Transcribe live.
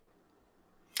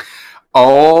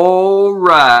All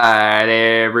right,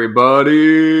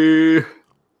 everybody.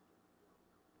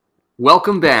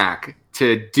 Welcome back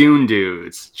to Dune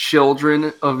Dudes,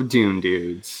 Children of Dune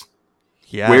Dudes.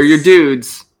 Yes. We're your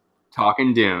dudes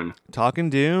talking Dune. Talking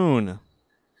Dune.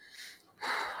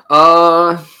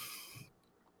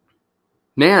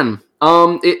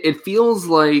 It feels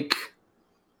like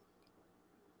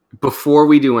before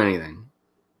we do anything,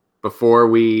 before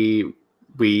we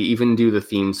even do the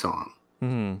theme song,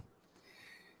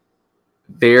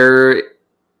 there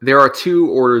are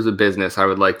two orders of business I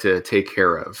would like to take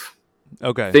care of.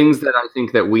 Okay. Things that I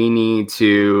think that we need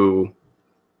to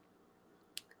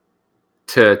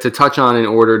touch on in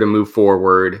order to move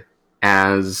forward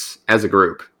as a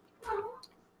group.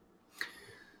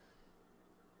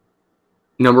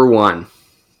 Number one,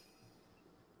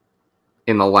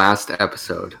 in the last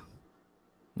episode,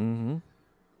 I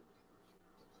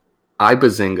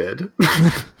bazinga'd.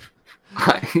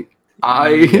 I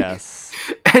yes,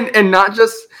 and not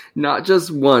just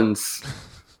once,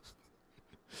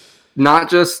 not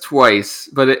just twice,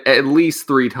 but at least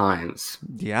 3 times.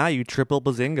 Yeah, you triple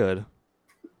bazinga'd.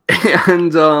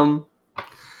 And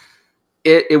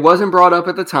it wasn't brought up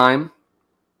at the time.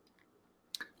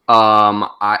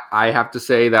 I have to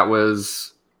say that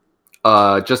was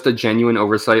just a genuine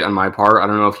oversight on my part. I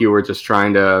don't know if you were just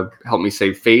trying to help me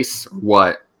save face or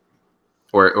what,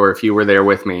 or if you were there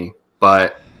with me,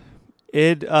 but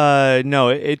it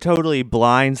totally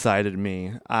blindsided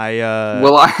me.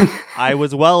 I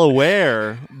was well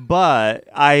aware, but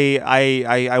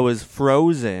I was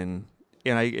frozen,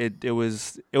 and it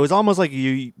was almost like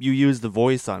you used the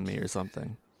voice on me or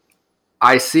something.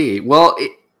 I see. Well,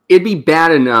 it'd be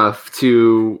bad enough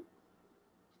to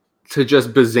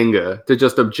just bazinga, to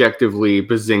just objectively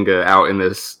bazinga out in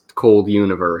this cold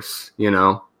universe, you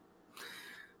know?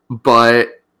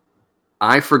 But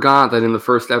I forgot that in the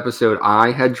first episode,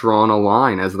 I had drawn a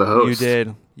line as the host. You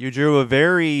did. You drew a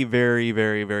very, very,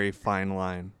 very, very fine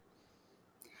line.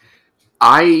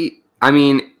 I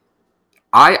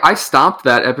stopped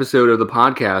that episode of the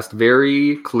podcast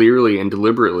very clearly and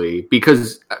deliberately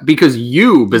because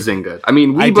you bazinga'd. I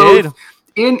mean, we both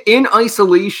did. In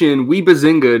isolation, we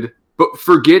bazinga'd, but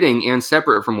forgetting and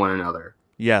separate from one another.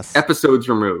 Yes. Episodes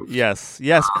removed. Yes,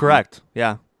 correct.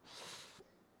 Yeah.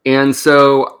 And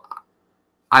so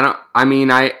I'm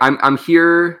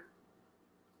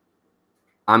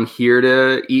here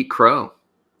to eat crow.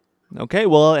 Okay,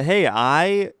 well, hey,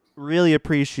 I really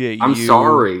appreciate you. I'm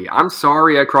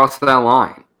sorry I crossed that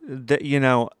line.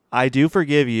 I do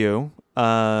forgive you.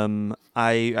 I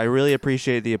really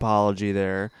appreciate the apology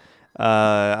there.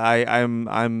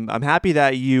 I'm happy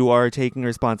that you are taking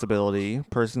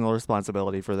personal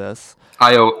responsibility for this.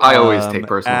 I always take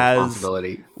personal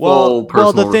responsibility.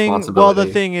 The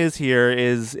thing is here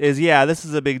is yeah, this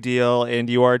is a big deal, and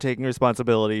you are taking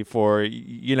responsibility for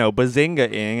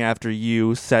bazinga-ing after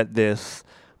you set this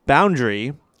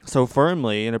boundary so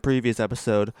firmly in a previous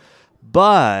episode.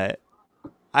 But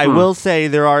I will say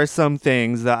there are some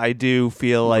things that I do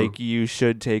feel like you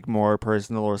should take more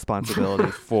personal responsibility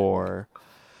for.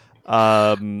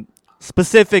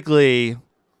 Specifically,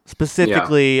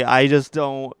 I just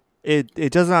don't.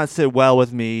 It does not sit well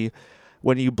with me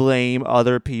when you blame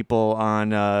other people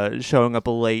on showing up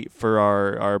late for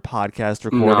our podcast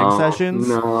recording sessions.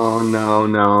 No, I'm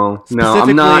not.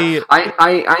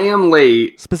 I am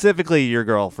late. Specifically, your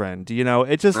girlfriend.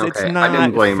 It's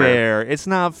not fair. It's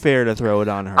not fair to throw it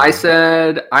on her. I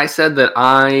said that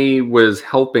I was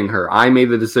helping her. I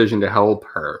made the decision to help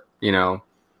her.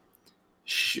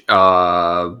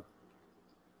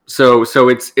 So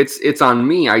it's on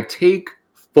me. I take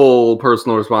full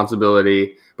personal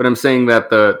responsibility. But I'm saying that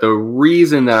the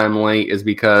reason that I'm late is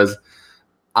because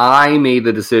I made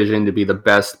the decision to be the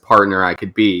best partner I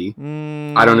could be.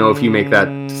 I don't know if you make that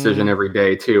decision every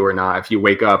day too or not. If you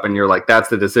wake up and you're like, that's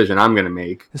the decision I'm going to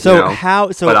make. But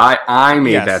I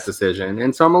made that decision,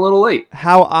 and so I'm a little late.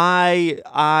 How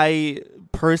I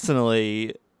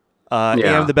personally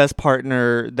am the best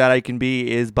partner that I can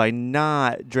be is by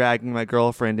not dragging my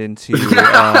girlfriend into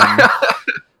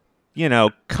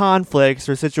conflicts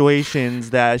or situations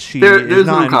that she is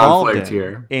not involved in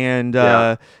here. And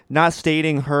not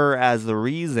stating her as the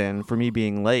reason for me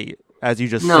being late, as you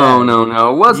just said.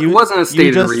 No. Wasn't a stated reason.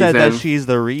 You just said that she's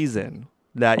the reason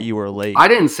that you were late. I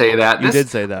didn't say that. You did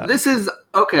say that. This is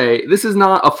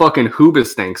not a fucking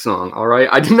Hoobastank song, all right?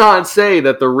 I did not say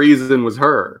that the reason was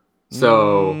her.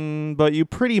 So, but you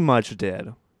pretty much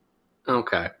did.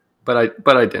 Okay, but I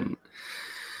didn't.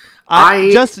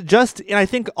 And I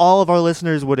think all of our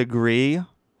listeners would agree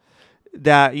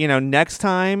that, next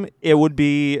time it would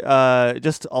be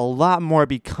just a lot more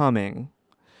becoming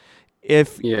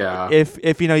if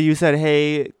you said,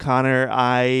 "Hey, Connor,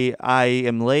 I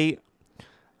am late.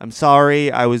 I'm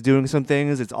sorry. I was doing some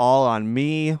things. It's all on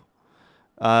me.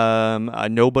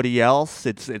 Nobody else.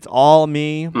 It's all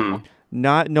me."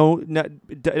 I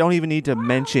don't even need to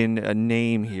mention a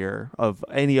name here of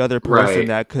any other person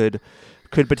that could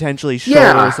potentially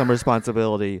shoulder some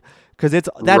responsibility, because that's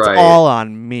all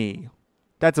on me.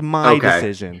 That's my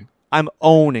decision. I'm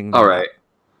owning that. All right.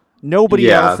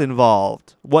 Nobody else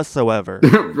involved whatsoever.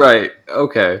 Right.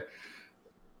 Okay.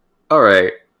 All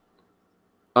right.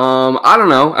 I don't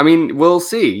know. I mean, we'll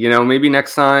see. Maybe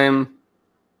next time,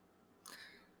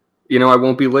 I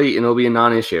won't be late and it'll be a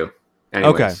non-issue.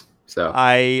 Anyways, okay. So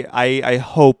I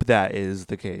hope that is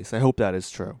the case. I hope that is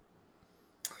true.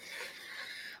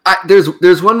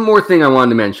 There's one more thing I wanted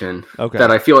to mention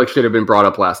that I feel like should have been brought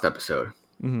up last episode.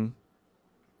 Mm-hmm.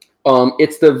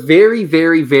 It's the very,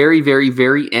 very, very, very,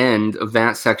 very end of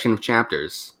that section of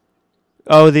chapters.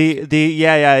 Oh, the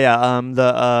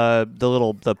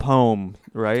poem,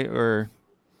 right? Or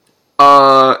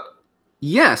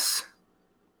yes.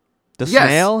 The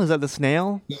snail? Is that the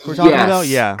snail we're talking about?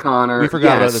 Yeah, Connor. We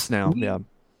forgot about the snail. Yeah.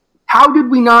 How did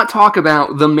we not talk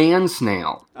about the man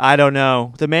snail? I don't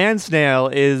know. The man snail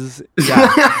is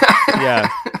yeah.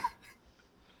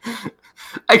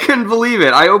 I couldn't believe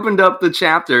it. I opened up the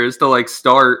chapters to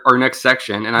start our next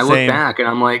section, and I looked back and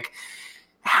I'm like,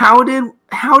 how did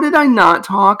I not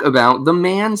talk about the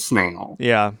man snail?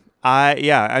 Yeah.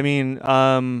 I mean,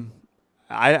 I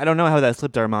don't know how that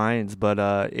slipped our minds, but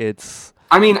it's.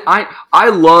 I mean, I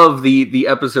love the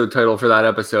episode title for that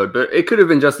episode, but it could have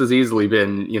been just as easily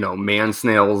been, man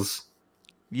snails.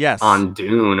 Yes. On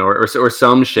Dune or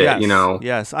some shit, yes.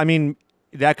 Yes. I mean,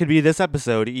 that could be this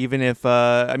episode, even if,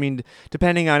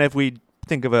 depending on if we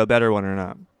think of a better one or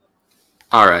not.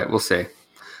 All right, we'll see.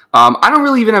 I don't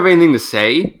really even have anything to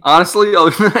say, honestly.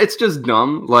 It's just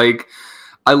dumb.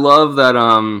 I love that,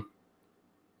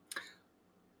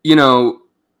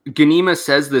 Ganima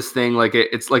says this thing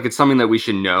it's something that we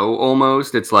should know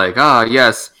almost. It's like,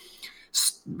 yes,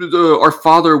 our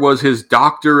father was his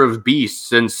doctor of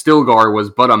beasts, and Stilgar was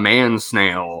but a man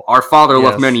snail. Our father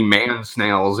left many man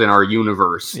snails in our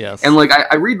universe. Yes. And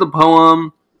I read the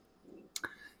poem,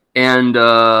 and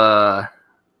I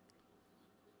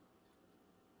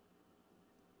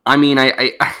mean,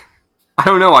 I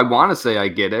don't know. I want to say I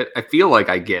get it. I feel like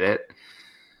I get it.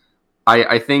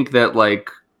 I think that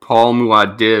Paul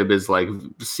Muad'Dib is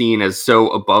seen as so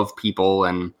above people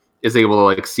and is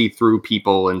able to see through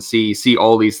people and see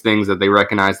all these things that they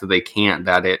recognize that they can't,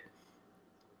 that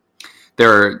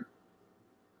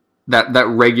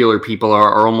regular people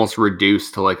are almost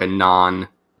reduced to a non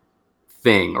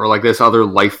thing or this other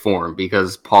life form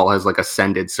because Paul has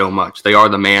ascended so much. They are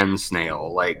the man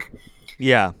snail.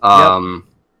 Yeah.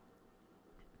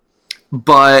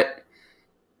 But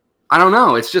I don't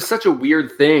know. It's just such a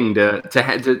weird thing to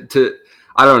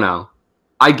I don't know.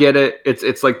 I get it.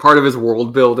 It's part of his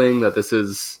world building that this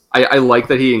is. I like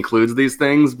that he includes these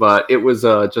things, but it was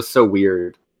just so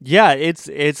weird. Yeah, it's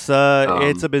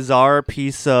a bizarre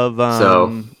piece of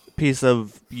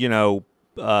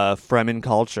Fremen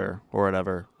culture or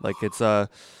whatever.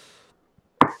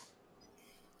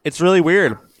 It's really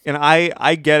weird, and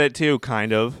I get it too,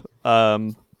 kind of.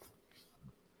 But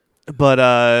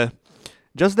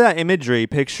just that imagery,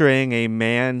 picturing a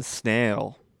man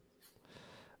snail.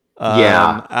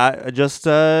 Sends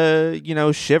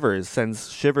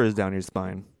shivers down your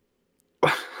spine.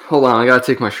 Hold on, I gotta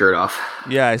take my shirt off.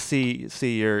 Yeah, I see.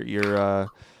 You're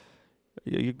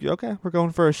okay. We're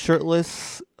going for a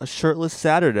shirtless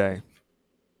Saturday.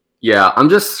 Yeah, I'm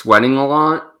just sweating a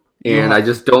lot, and I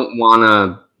just don't want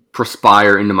to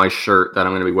perspire into my shirt that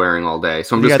I'm going to be wearing all day.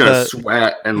 So I'm just going to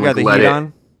sweat and let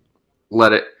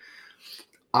it.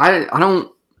 I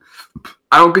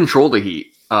don't control the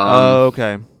heat.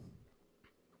 Okay.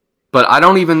 But I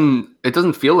don't even. It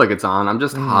doesn't feel like it's on. I'm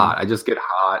just hot. I just get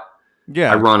hot.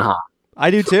 Yeah. I run hot.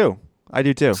 I do too.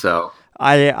 So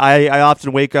I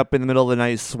often wake up in the middle of the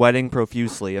night sweating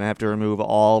profusely, and I have to remove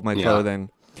all of my clothing.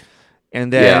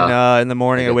 And then in the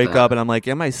morning I wake up and I'm like,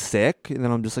 "Am I sick?" And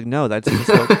then I'm just like, "No, that's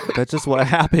just what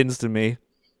happens to me."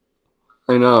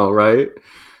 I know, right?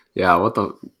 Yeah. What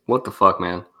the fuck,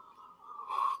 man?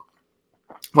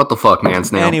 What the fuck, man?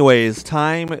 Snail. Anyways,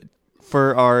 time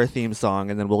for our theme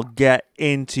song, and then we'll get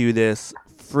into this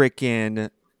freaking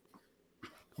book.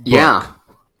 Yeah.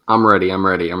 I'm ready. All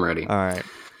right.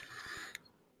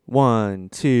 1,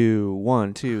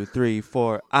 2, 3,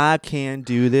 4. I can't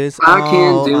do this. I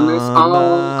can't do this all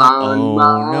on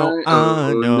my own.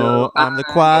 I know. I'm the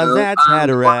Kwisatz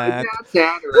Haderach.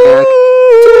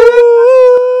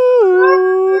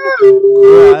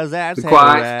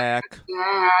 Quasat's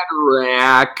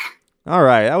Hatterack. All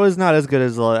right, that was not as good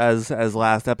as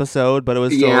last episode, but it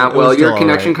was still. Yeah, your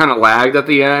connection kind of lagged at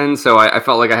the end, so I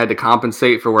felt like I had to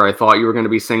compensate for where I thought you were going to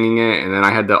be singing it, and then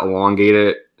I had to elongate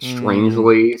it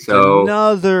strangely. So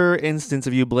another instance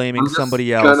of you blaming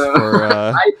somebody else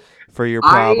for your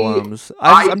problems.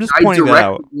 I'm just pointing that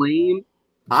out.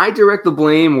 I direct the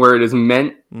blame where it is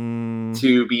meant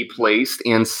to be placed,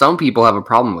 and some people have a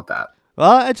problem with that.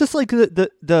 Well, it's just like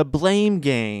the blame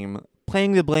game.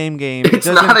 Playing the blame game. It's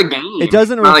not a game. It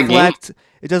doesn't reflect.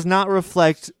 It does not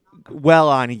reflect well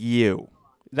on you.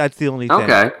 That's the only thing.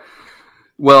 Okay.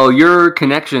 Well, your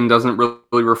connection doesn't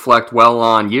really reflect well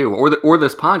on you or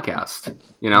this podcast.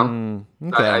 You know.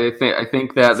 Okay. I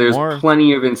think that there's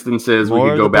plenty of instances we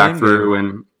could go back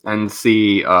through and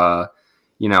see. How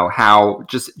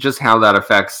just how that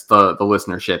affects the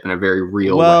listenership in a very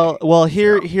real way. Well,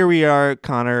 here we are,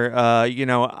 Connor.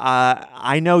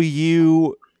 I know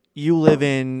you live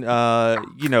in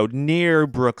near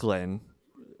Brooklyn.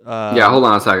 Yeah, hold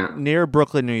on a second. Near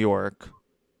Brooklyn, New York.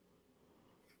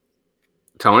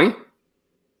 Tony?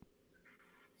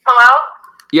 Hello?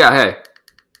 Yeah, hey. Hey,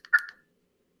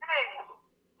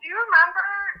 do you remember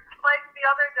like the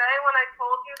other day when I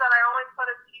told you that I only put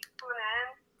a teaspoon in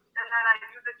and then I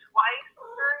use it twice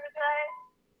during the day?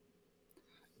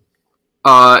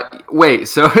 Wait,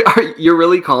 so you're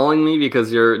really calling me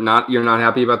because you're not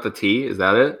happy about the tea? Is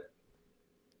that it?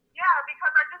 Yeah,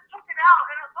 because I just took it out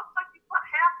and it looks like you put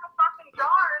half the fucking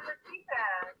jar in the tea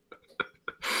bag.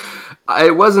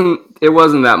 It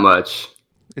wasn't that much.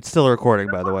 It's still recording,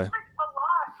 by the way. That's like a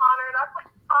lot, Connor. That's like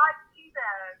 5 tea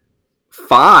bags.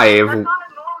 5? That's not a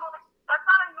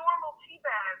normal tea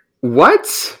bag.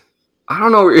 What? I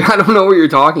don't know what you're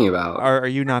talking about. Are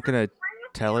you not gonna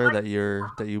tell her that you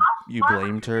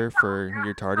blamed her for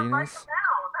your tardiness?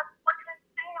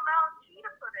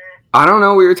 I don't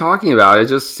know what you're talking about. It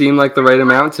just seemed like the right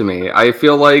amount to me. I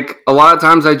feel like a lot of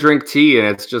times I drink tea and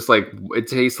it's just like it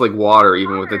tastes like water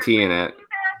even with the tea in it.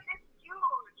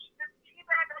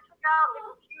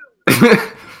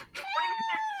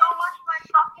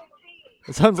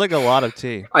 It sounds like a lot of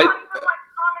tea. I'm looking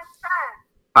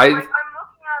at it and I'm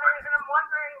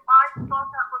wondering why you thought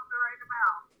that was the right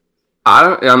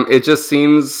amount. It just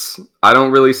seems I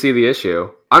don't really see the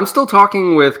issue. I'm still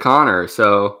talking with Connor,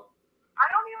 so I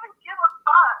don't even give a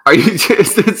fuck. Are you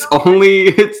just this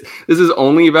is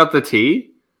only about the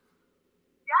tea?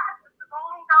 Yes, this is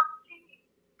only about the tea.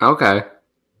 Okay.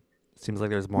 Seems like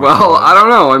there's more. Well, I don't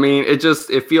know. I mean, it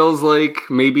feels like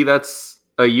maybe that's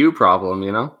a you problem,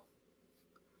 you know? No,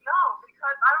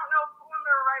 because I don't know who in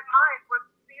their right mind would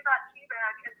see that tea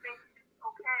bag and think it's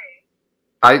okay.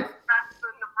 That's the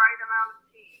right amount of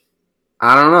tea.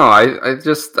 I don't know. I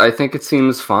think it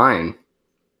seems fine.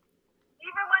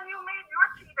 Even when you made your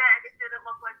tea bag, it didn't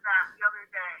look like that the other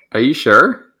day. Are you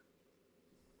sure?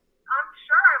 I'm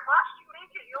sure. I watched you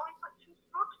make it. You only put 2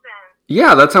 scoops in.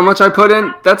 Yeah, that's how much I put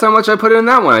in. That's how much I put in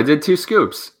that one. I did 2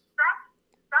 scoops.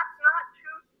 That's not 2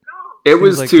 scoops. It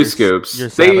was like 2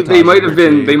 scoops. They might have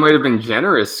been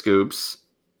generous scoops.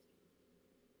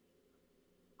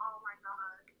 Oh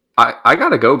my god. I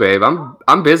gotta go, babe.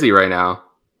 I'm busy right now.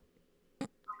 Okay,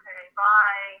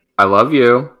 bye. I love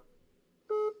you.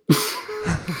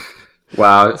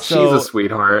 Wow, she's a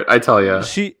sweetheart. I tell you,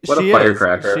 what a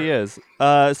firecracker. She is.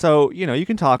 So you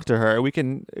can talk to her. We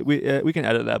can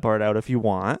edit that part out if you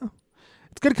want.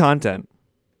 It's good content.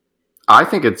 I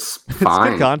think it's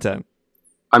fine. It's good content.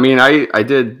 I mean,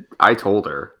 I told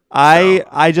her.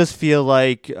 I just feel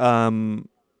like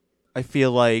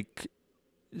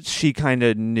she kind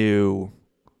of knew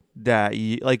that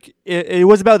it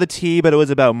was about the tea, but it was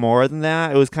about more than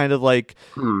that. It was kind of like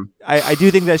I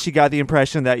do think that she got the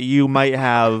impression that you might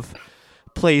have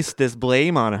placed this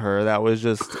blame on her that was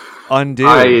just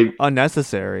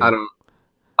unnecessary. I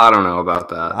don't know about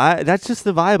that. That's just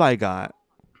the vibe I got.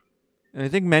 And I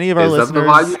think many of our listeners. Is that the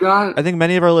vibe you got? I think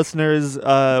many of our listeners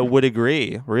would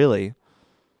agree, really.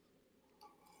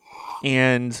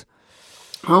 And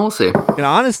well, we'll see. And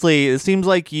honestly, it seems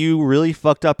like you really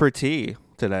fucked up her tea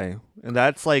today, and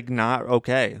that's like not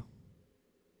okay.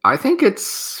 I think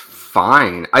it's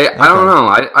fine. I don't know.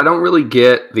 I don't really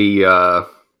get the.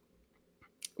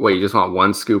 Wait, you just want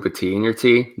 1 scoop of tea in your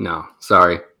tea? No,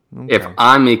 sorry. Okay. If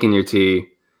I'm making your tea,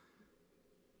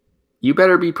 you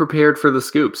better be prepared for the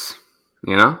scoops.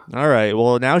 You know? All right.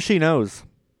 Well, now she knows.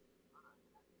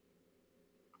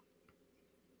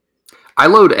 I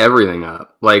load everything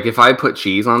up. Like, if I put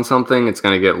cheese on something, it's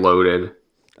going to get loaded.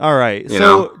 All right.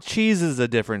 So cheese is a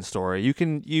different story. You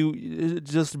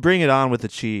just bring it on with the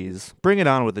cheese. Bring it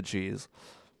on with the cheese.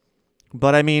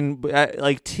 But I mean,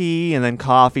 like tea and then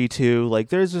coffee too. Like,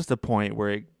 there's just a point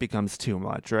where it becomes too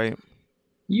much, right?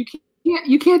 You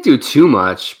can't do too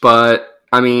much, but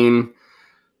I mean,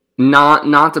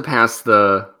 not to pass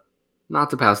the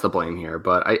blame here,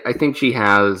 but I think she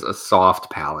has a soft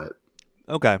palate.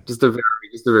 Okay, just a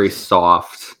very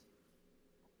soft,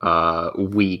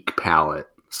 weak palate.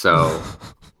 So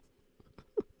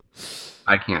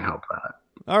I can't help that.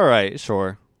 All right,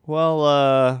 sure. Well,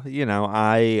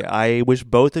 I wish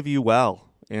both of you well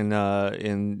in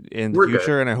the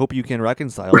future, and I hope you can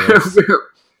reconcile this.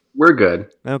 We're good.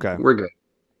 Okay. We're good.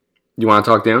 You want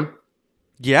to talk down?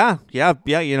 Yeah,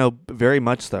 very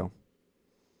much so.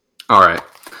 All right.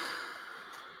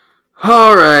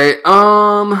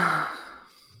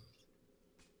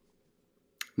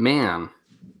 Man.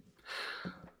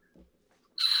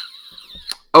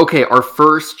 Okay, our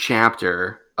first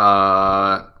chapter,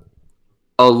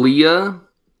 Aaliyah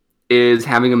is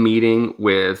having a meeting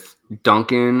with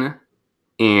Duncan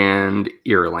and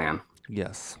Irulan.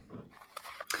 Yes.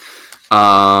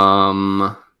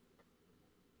 And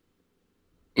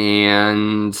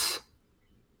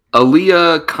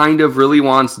Aaliyah kind of really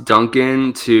wants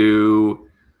Duncan to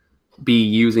be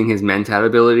using his mentat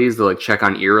abilities to like check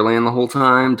on Irulan the whole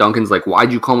time. Duncan's like,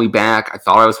 "Why'd you call me back? I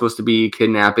thought I was supposed to be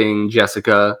kidnapping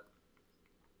Jessica."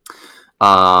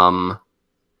 And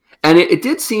it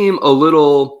did seem a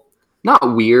little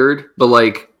not weird, but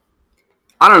like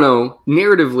I don't know.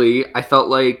 Narratively, I felt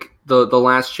like the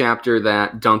last chapter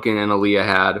that Duncan and Aaliyah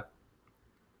had,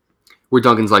 where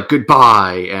Duncan's like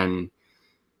goodbye, and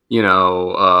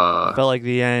felt like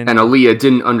the end, and Aaliyah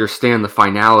didn't understand the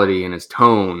finality in his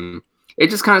tone. It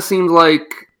just kind of seemed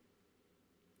like,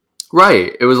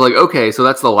 right. It was like, okay, so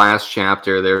that's the last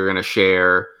chapter they're going to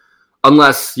share,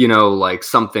 unless, like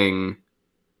something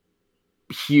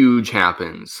huge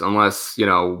happens, unless, I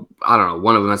don't know,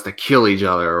 one of them has to kill each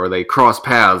other or they cross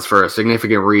paths for a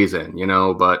significant reason,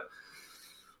 but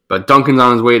Duncan's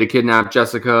on his way to kidnap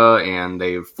Jessica and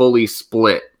they've fully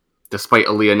split despite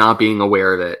Aaliyah not being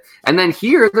aware of it. And then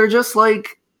here they're just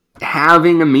like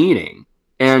having a meeting.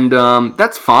 And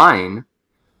that's fine.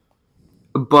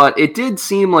 But it did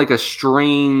seem like a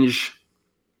strange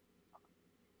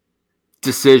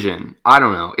decision. I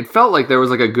don't know. It felt like there was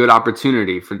like a good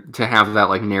opportunity to have that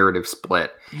like narrative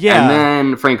split. Yeah. And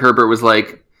then Frank Herbert was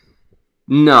like,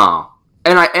 no.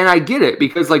 And I get it,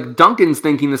 because like Duncan's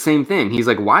thinking the same thing. He's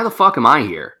like, why the fuck am I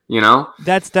here?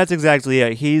 That's exactly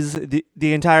it. He's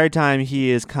the entire time he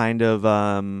is kind of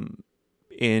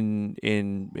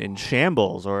in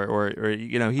shambles, or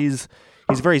he's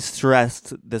very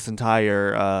stressed this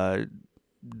entire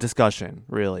discussion,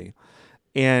 really.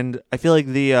 And I feel like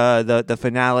the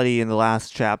finality in the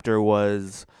last chapter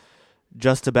was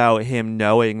just about him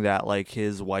knowing that like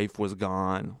his wife was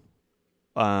gone.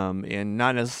 And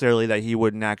not necessarily that he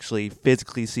wouldn't actually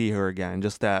physically see her again,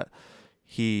 just that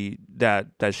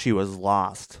that she was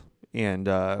lost and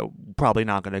probably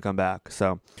not going to come back.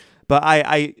 So, but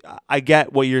I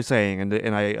get what you're saying,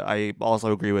 and I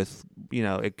also agree with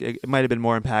it might have been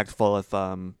more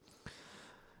impactful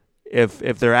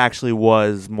if there actually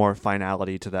was more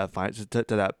finality to that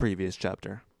to that previous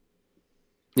chapter.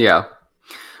 Yeah.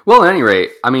 Well, at any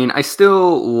rate, I mean, I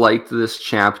still liked this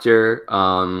chapter.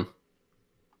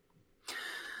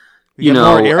 We get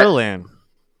more Irulan.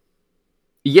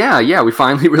 Yeah, we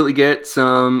finally really get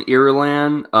some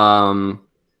Irulan.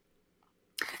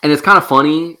 And it's kind of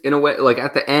funny in a way, like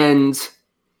at the end,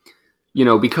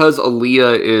 because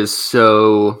Aaliyah is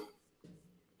so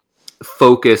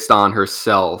focused on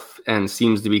herself and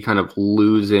seems to be kind of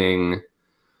losing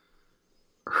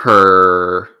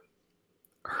her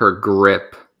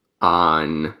grip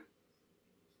on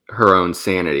her own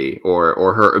sanity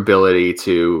or her ability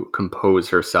to compose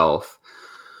herself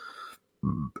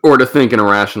or to think in a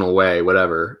rational way,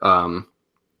 whatever. Aaliyah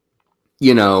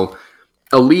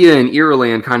and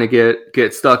Irulan kind of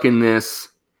get stuck in this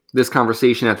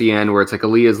conversation at the end where it's like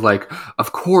Aaliyah's like,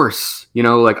 of course,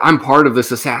 like I'm part of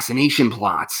this assassination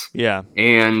plot. Yeah.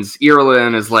 And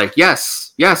Irulan is like,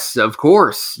 yes, of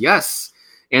course, yes.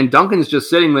 And Duncan's just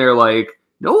sitting there like,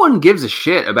 no one gives a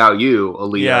shit about you,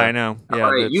 Aaliyah. Yeah, I know. Yeah,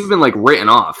 right? You've been like written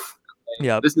off.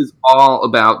 Yeah. This is all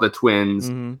about the twins.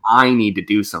 Mm-hmm. I need to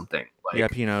do something. Like, yeah,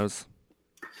 he knows.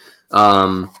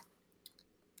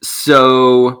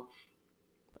 So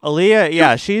Aaliyah,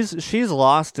 yeah, she's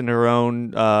lost in her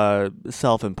own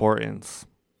self-importance.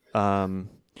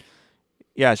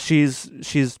 Yeah, she's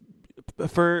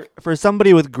for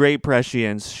somebody with great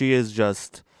prescience, she is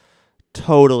just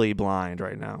totally blind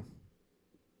right now.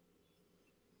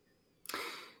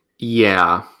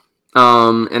 Yeah.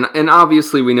 And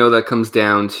obviously we know that comes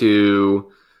down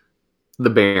to the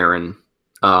Baron.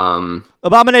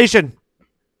 Abomination.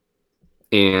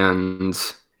 And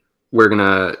we're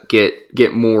gonna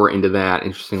get more into that,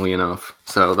 interestingly enough.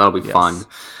 So that'll be fun.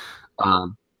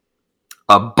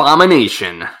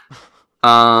 Abomination.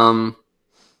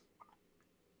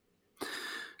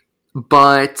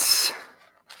 But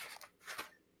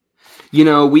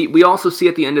we also see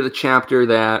at the end of the chapter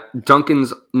that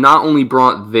Duncan's not only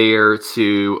brought there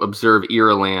to observe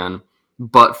Irulan,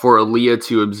 but for Alia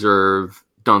to observe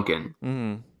Duncan.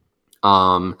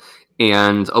 Mm-hmm.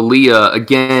 And Alia,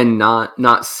 again,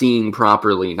 not seeing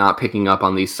properly, not picking up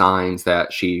on these signs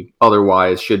that she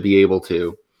otherwise should be able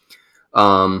to,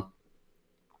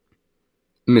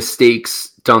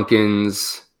 mistakes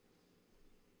Duncan's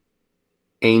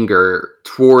anger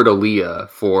toward Alia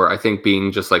for, I think,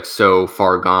 being just like so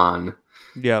far gone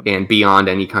and beyond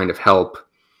any kind of help,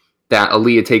 that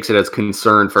Alia takes it as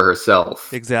concern for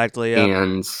herself. Exactly. Yeah.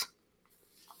 And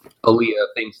Alia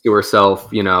thinks to herself,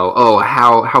 oh,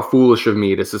 how foolish of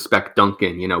me to suspect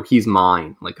Duncan. He's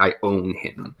mine. Like, I own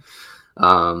him.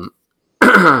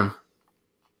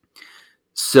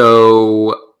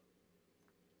 So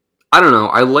I don't know.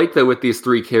 I like that with these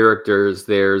three characters,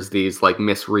 there's these like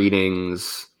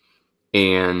misreadings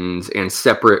and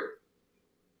separate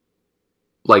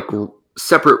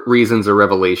reasons or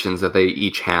revelations that they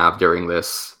each have during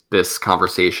this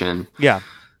conversation. Yeah.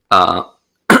 But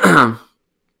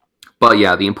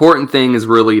yeah, the important thing is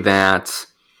really that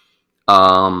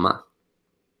Alia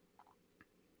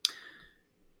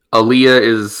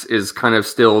is kind of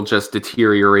still just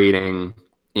deteriorating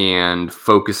and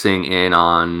focusing in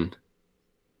on,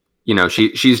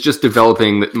 she's just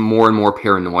developing more and more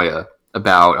paranoia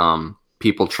about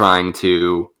people trying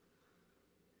to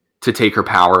take her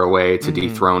power away, to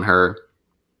dethrone her.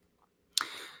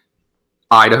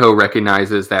 Idaho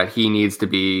recognizes that he needs to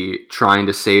be trying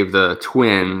to save the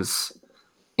twins,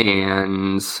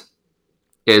 and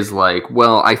is like,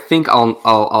 well, I think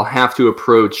I'll have to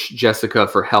approach Jessica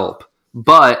for help.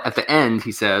 But at the end,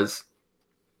 he says,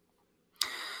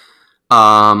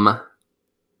 but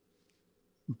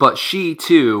she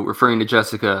too, referring to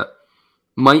Jessica,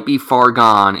 might be far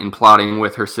gone in plotting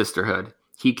with her sisterhood.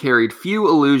 He carried few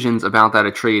illusions about that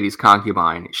Atreides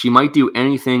concubine. She might do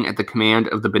anything at the command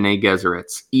of the Bene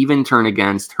Gesserits, even turn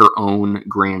against her own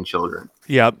grandchildren.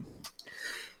 Yep.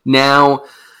 Now,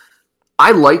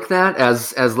 I like that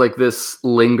as like this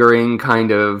lingering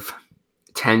kind of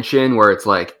tension where it's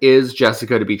like, is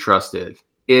Jessica to be trusted?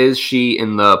 Is she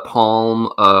in the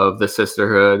palm of the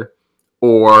sisterhood,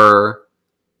 or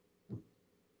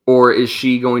is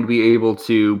she going to be able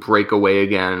to break away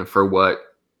again for what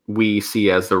we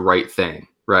see as the right thing,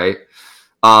 right?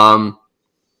 But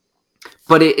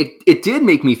it did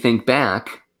make me think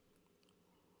back,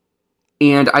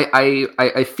 and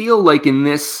I feel like in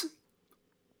this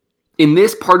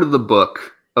part of the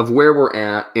book of where we're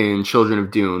at in Children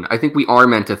of Dune, I think we are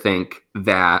meant to think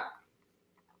that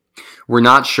we're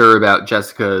not sure about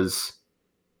Jessica's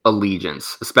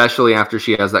allegiance, especially after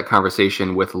she has that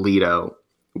conversation with Leto,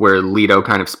 where Leto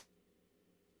kind of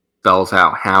spells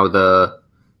out how the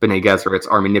Bene Gesserits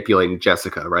are manipulating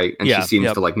Jessica, right? And she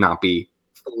seems to like not be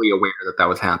fully aware that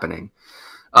was happening.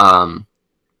 And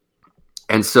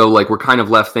so like we're kind of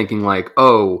left thinking like,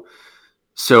 oh,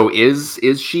 so is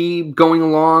she going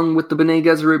along with the Bene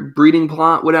Gesserit breeding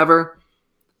plot, whatever?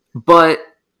 But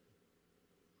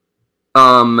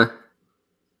even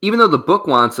though the book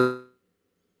wants us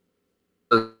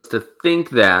to think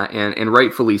that, and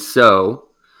rightfully so,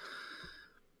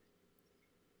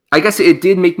 I guess it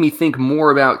did make me think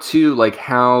more about, too, like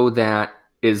how that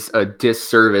is a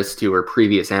disservice to her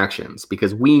previous actions.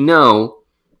 Because we know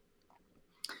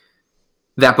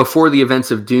that before the events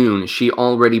of Dune, she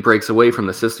already breaks away from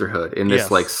the Sisterhood in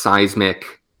this like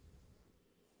seismic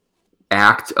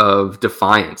act of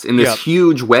defiance, in this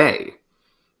huge way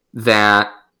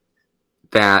that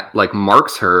like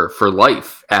marks her for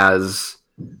life as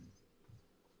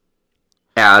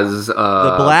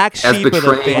the black sheep of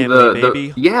the family,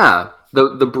 baby.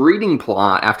 The breeding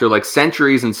plot after like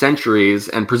centuries and centuries,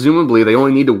 and presumably they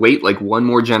only need to wait like one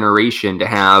more generation to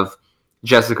have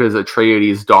Jessica's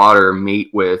Atreides' daughter mate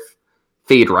with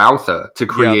Feyd-Rautha to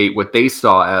create what they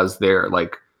saw as their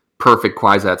like perfect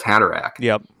Kwisatz Haderach.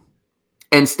 Yep.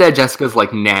 Instead, Jessica's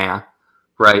like, nah,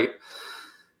 right?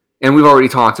 And we've already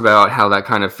talked about how that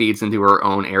kind of feeds into her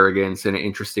own arrogance in an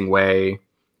interesting way.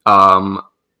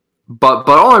 But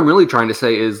all I'm really trying to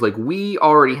say is, like, we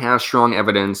already have strong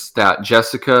evidence that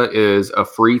Jessica is a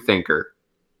free thinker,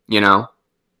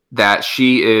 that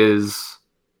she is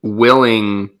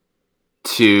willing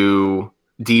to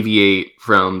deviate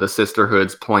from the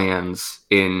Sisterhood's plans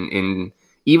in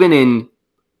even in,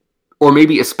 or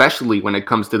maybe especially when it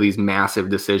comes to these massive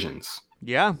decisions.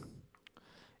 Yeah.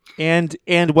 And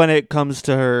when it comes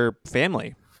to her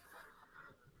family.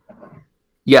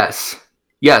 Yes,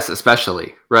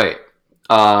 especially, right.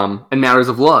 And matters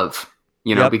of love,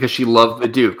 because she loved the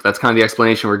Duke. That's kind of the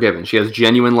explanation we're given. She has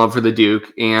genuine love for the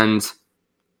Duke, and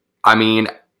I mean,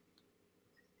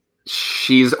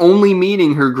 she's only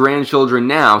meeting her grandchildren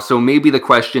now, so maybe the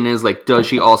question is, like, does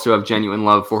she also have genuine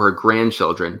love for her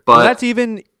grandchildren? But that's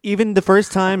even the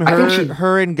first time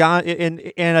her and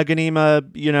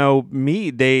Ghanima,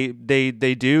 meet.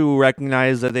 They do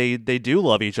recognize that they do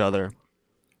love each other.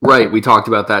 Right, we talked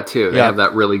about that too. They have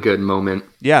that really good moment.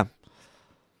 Yeah.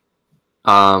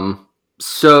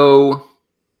 So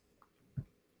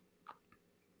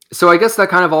I guess that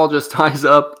kind of all just ties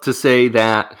up to say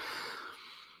that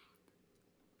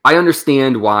I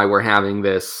understand why we're having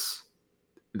this,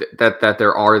 that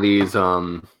there are these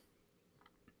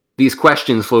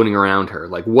questions floating around her.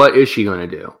 Like, what is she going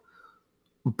to do?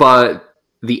 But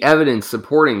the evidence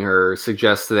supporting her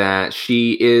suggests that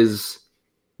she is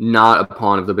not a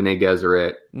pawn of the Bene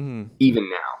Gesserit, even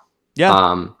now.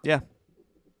 Yeah. Yeah.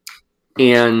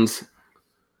 And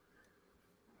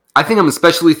I think I'm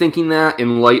especially thinking that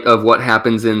in light of what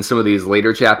happens in some of these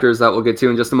later chapters that we'll get to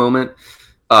in just a moment.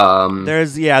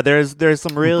 There's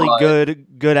some really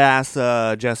good ass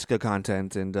Jessica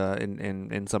content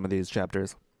in some of these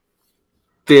chapters.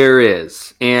 There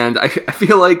is, and I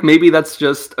feel like maybe that's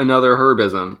just another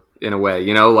Herbism in a way,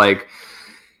 like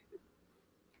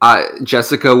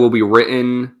Jessica will be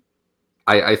written,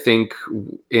 I think,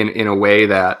 in a way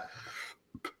that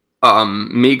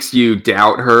makes you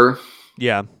doubt her.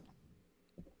 Yeah.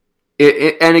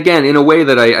 And again, in a way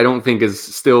that I don't think is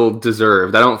still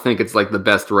deserved. I don't think it's like the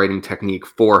best writing technique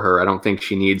for her. I don't think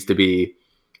she needs to be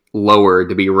lowered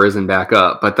to be risen back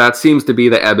up. But that seems to be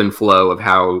the ebb and flow of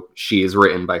how she is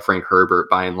written by Frank Herbert,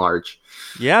 by and large.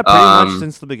 Yeah, pretty much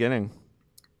since the beginning.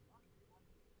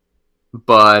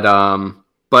 But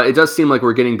it does seem like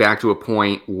we're getting back to a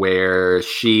point where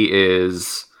she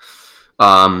is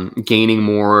gaining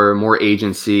more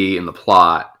agency in the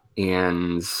plot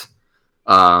and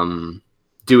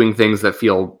doing things that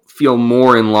feel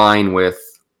more in line with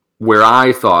where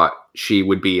I thought she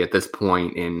would be at this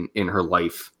point in her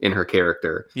life, in her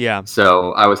character. Yeah.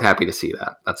 So I was happy to see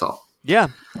that. That's all. Yeah,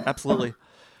 absolutely.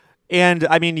 And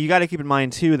I mean, you got to keep in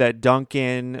mind too that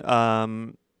Duncan,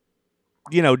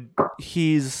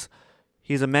 he's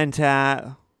a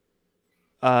Mentat,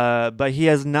 but he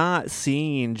has not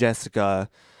seen Jessica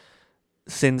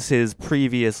since his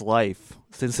previous life,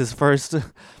 since his first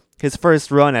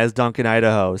run as Duncan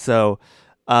Idaho. So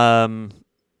yeah,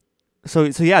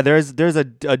 there's a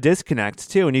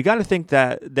disconnect too, and you got to think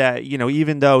that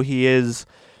even though he is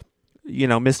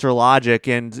Mr. Logic,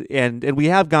 and we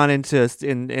have gone into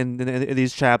in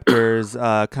these chapters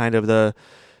kind of the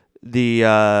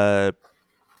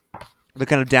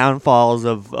kind of downfalls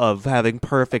of having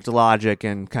perfect logic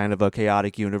in kind of a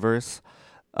chaotic universe.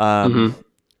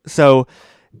 So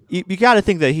you got to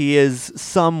think that he is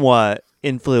somewhat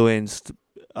influenced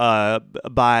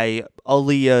by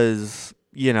Aaliyah's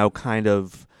kind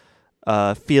of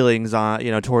feelings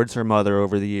on towards her mother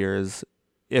over the years,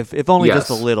 if only just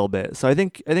a little bit. So I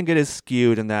think it is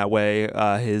skewed in that way,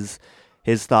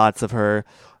 his thoughts of her.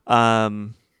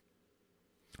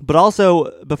 But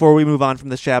also, before we move on from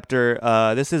this chapter,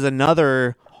 this is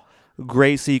another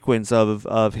great sequence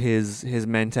of his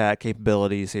Mentat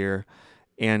capabilities here,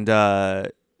 and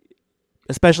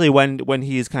especially when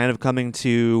he's kind of coming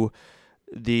to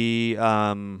the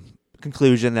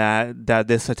conclusion that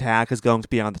this attack is going to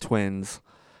be on the twins,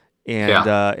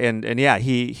 and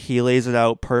he lays it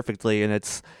out perfectly, and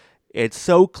it's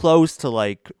so close to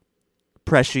like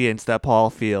prescience that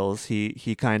Paul feels.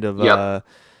 He kind of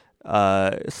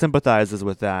sympathizes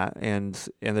with that, and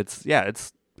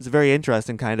it's very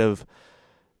interesting kind of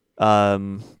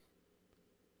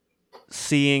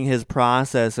seeing his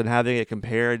process and having it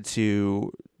compared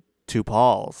to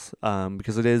Paul's,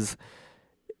 because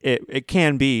it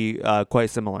can be quite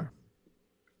similar.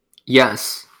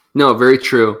 Yes. No, very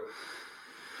true.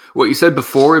 What you said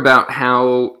before about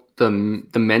how the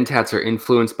Mentats are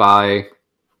influenced by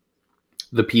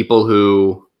the people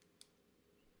who,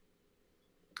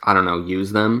 I don't know,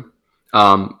 use them.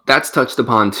 That's touched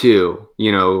upon too.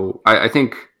 I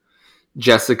think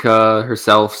Jessica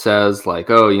herself says like,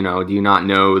 oh, do you not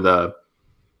know the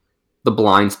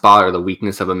blind spot or the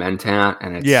weakness of a Mentat?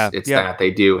 And it's that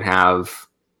they do have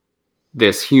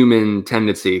this human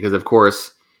tendency, because of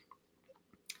course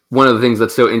one of the things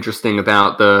that's so interesting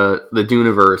about the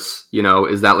Duneverse,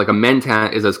 is that like a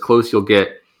Mentat is as close you'll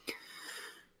get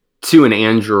to an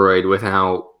android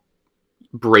without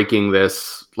breaking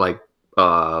this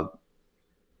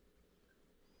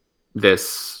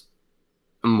this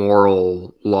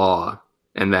moral law,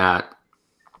 and that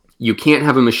you can't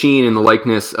have a machine in the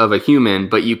likeness of a human,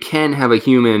 but you can have a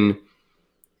human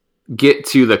get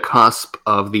to the cusp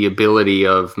of the ability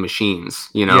of machines,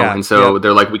 and so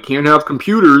they're like, we can't have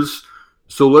computers,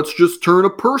 so let's just turn a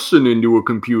person into a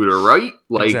computer, right?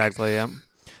 Like, exactly, yeah.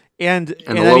 And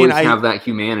they'll always have that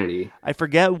humanity. I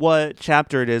forget what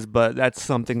chapter it is, but that's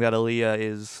something that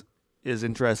Aaliyah is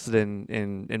interested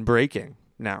in breaking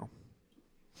now.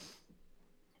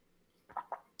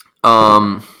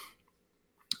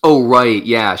 Oh, right.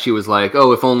 Yeah. She was like,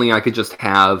 oh, if only I could just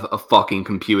have a fucking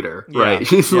computer. Yeah, right.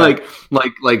 She's like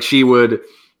she would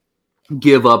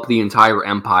give up the entire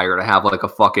empire to have like a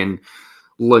fucking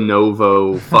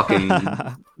Lenovo fucking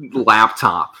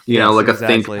laptop, you know, like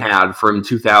exactly. A ThinkPad from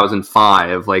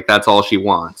 2005. Like, that's all she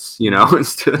wants,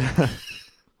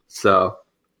 So,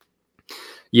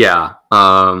 yeah.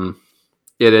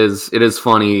 It is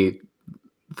funny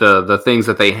the things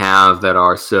that they have that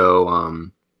are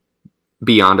so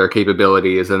beyond our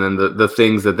capabilities, and then the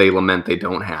things that they lament they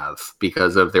don't have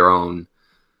because of their own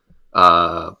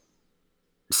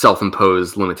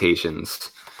self-imposed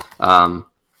limitations.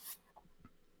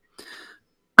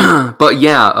 But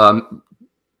yeah,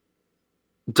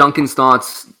 Duncan's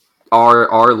thoughts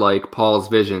are like Paul's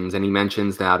visions, and he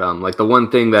mentions that like the one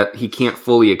thing that he can't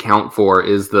fully account for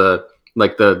is the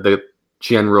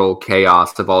general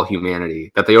chaos of all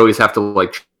humanity, that they always have to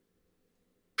like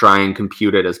try and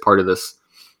compute it as part of this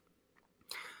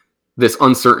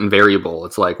uncertain variable.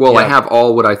 It's like, well, I have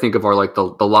all what I think of are like the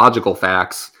logical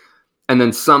facts, and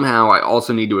then somehow I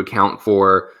also need to account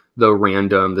for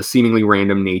the seemingly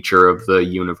random nature of the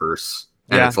universe.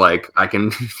 And it's like, I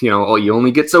can, you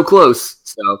only get so close.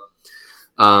 So,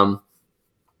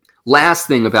 last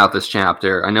thing about this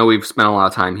chapter, I know we've spent a lot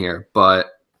of time here, but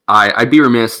I'd be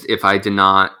remiss if I did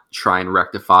not try and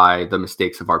rectify the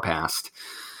mistakes of our past.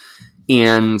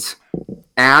 And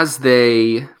as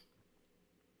they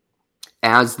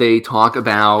talk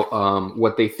about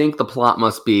what they think the plot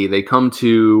must be, they come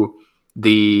to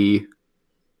the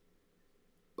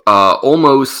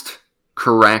almost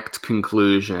correct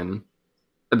conclusion,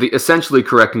 the essentially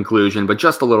correct conclusion, but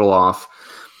just a little off,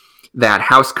 that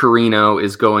House Carino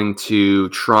is going to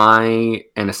try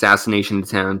an assassination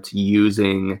attempt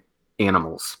using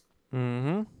animals.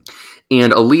 Mm-hmm.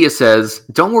 And Aaliyah says,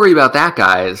 don't worry about that,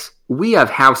 guys. We have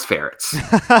house ferrets.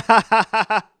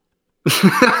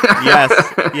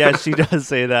 Yes, she does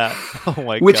say that. Oh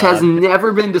my god. Which has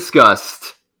never been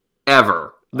discussed,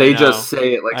 ever. They just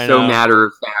say it like so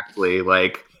matter-of-factly,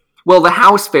 like, well, the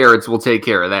house ferrets will take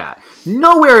care of that.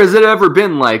 Nowhere has it ever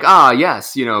been like,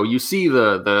 yes, you see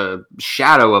the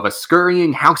shadow of a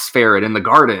scurrying house ferret in the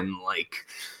garden. Like,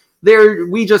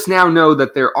 we just now know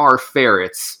that there are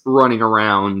ferrets running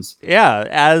around. Yeah,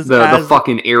 as the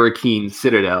fucking Arakeen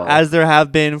Citadel, as there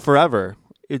have been forever.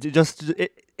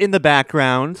 In the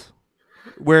background,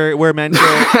 we're meant to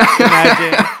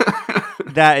imagine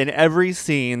that in every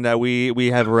scene that we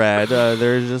have read,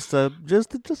 there's just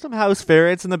some house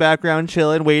ferrets in the background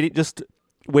chilling,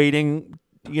 waiting,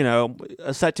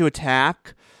 set to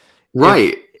attack.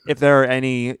 Right. If there are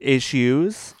any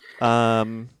issues.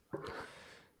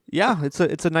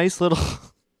 It's a nice little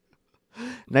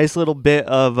bit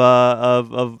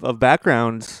of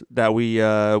background that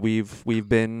we've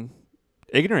been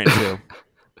ignorant to.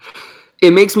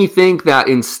 It makes me think that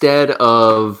instead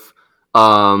of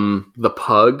the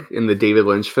pug in the David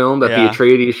Lynch film, that the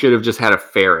Atreides should have just had a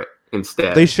ferret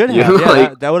instead. They should have.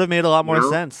 Yeah, that would have made a lot more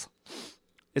sense.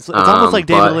 It's almost like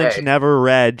David Lynch never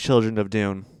read Children of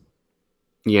Dune.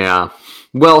 Yeah.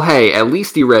 Well, hey, at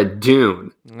least he read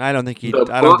Dune. I don't think he did.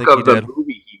 The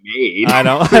movie he made. I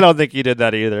don't think he did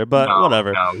that either. But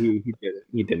whatever. No, he didn't.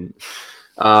 He didn't.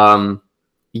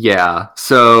 Yeah.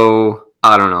 So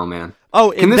I don't know, man.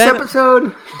 Oh, in this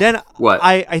episode, then what?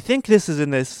 I think this is in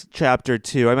this chapter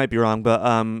too. I might be wrong, but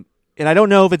and I don't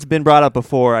know if it's been brought up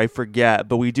before. I forget,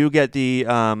 but we do get the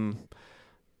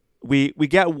we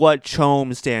get what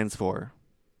CHOAM stands for.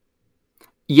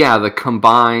 Yeah, the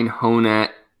Combined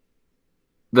Honet.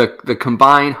 The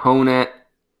Combined Honet.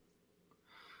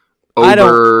 I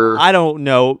don't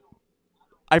know.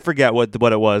 I forget what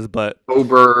it was, but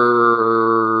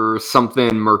Ober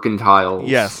something mercantile.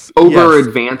 Yes. Ober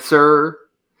Advancer.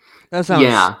 That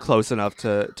sounds close enough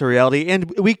to reality. And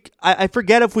I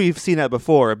forget if we've seen that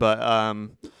before, but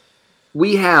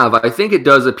we have. I think it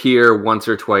does appear once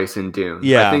or twice in Dune.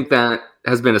 Yeah. I think that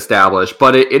has been established,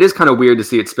 but it is kind of weird to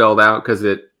see it spelled out because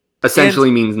it essentially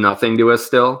means nothing to us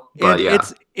still. But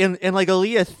it's and like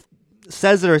Aaliyah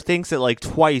says it or thinks it like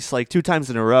twice, like 2 times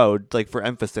in a row, like for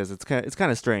emphasis. It's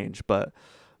kind of strange, but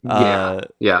yeah.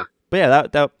 But yeah,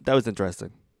 that was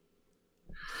interesting.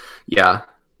 Yeah.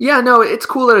 No, it's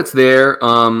cool that it's there.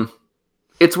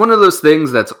 It's one of those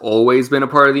things that's always been a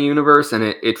part of the universe, and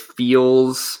it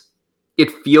feels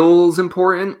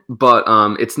important, but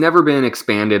it's never been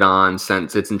expanded on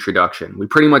since its introduction. We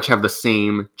pretty much have the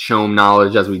same CHOAM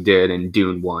knowledge as we did in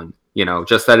Dune 1,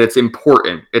 just that it's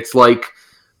important. It's like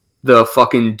the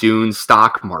fucking Dune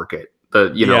stock market.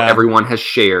 Everyone has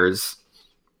shares,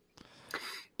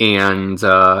 and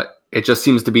it just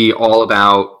seems to be all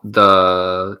about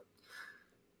the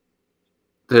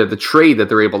trade that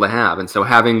they're able to have. And so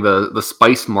having the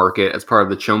spice market as part of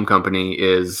the CHOAM company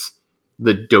is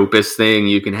the dopest thing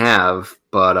you can have.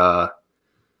 But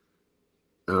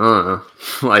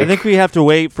I think we have to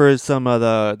wait for some of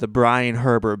the Brian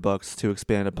Herbert books to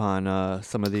expand upon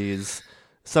some of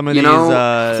some of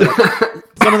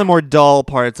the more dull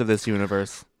parts of this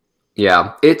universe.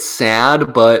 Yeah, it's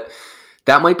sad, but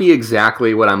that might be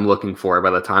exactly what I'm looking for by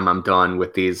the time I'm done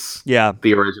with these. Yeah.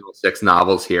 The original 6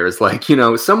 novels here is like,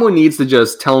 someone needs to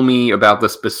just tell me about the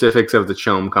specifics of the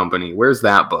CHOAM company. Where's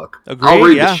that book? Agreed, I'll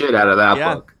read the shit out of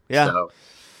that book. Yeah. So.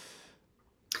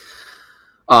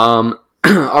 All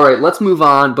right, let's move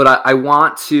on. But I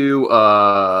want to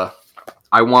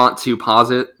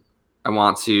posit. I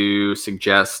want to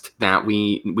suggest that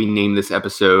we name this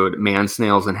episode "Man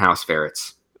Snails and House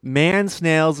Ferrets." Man,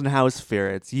 snails, and house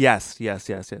ferrets. Yes.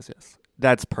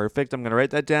 That's perfect. I'm going to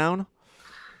write that down.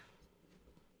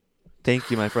 Thank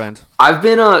you, my friend. I've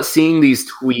been seeing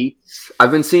these tweets.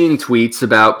 I've been seeing tweets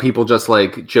about people just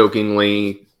like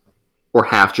jokingly or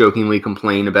half jokingly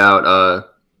complain about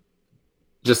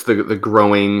just the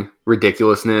growing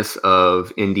ridiculousness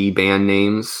of indie band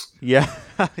names. Yeah.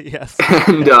 Yes.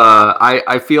 And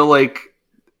I feel like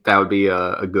that would be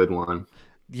a good one.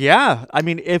 Yeah. I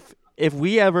mean, if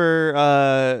we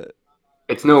ever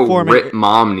it's no Rit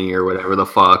Momney or whatever the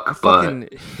fuck, I fucking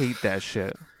hate that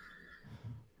shit.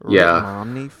 Yeah. Rit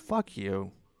Momney, fuck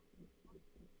you.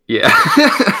 Yeah.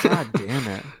 God damn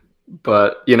it.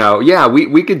 But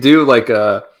we could do like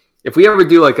if we ever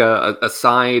do like a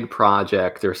side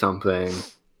project or something,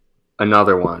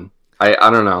 another one. I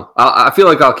don't know. I feel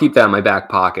like I'll keep that in my back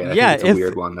pocket. I think it's a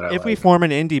weird one that if we form an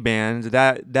indie band,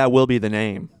 that will be the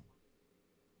name.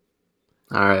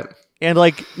 All right. And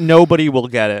like nobody will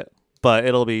get it, but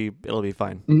it'll be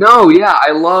fine. No, yeah,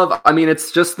 I mean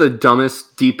it's just the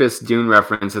dumbest, deepest Dune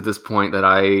reference at this point that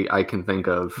I can think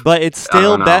of. But it's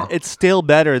still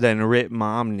better than Rit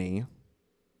Momney.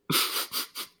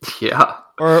 Yeah.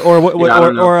 Or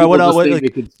what else?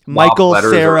 Like, Michael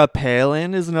Sarah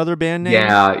Palin is another band name.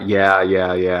 Yeah.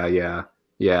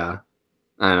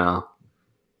 I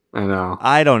know.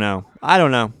 I don't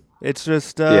know. It's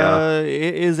just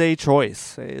it is a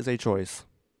choice.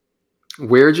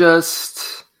 We're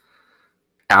just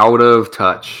out of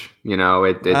touch.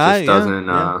 It just doesn't.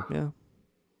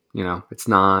 It's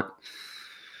not.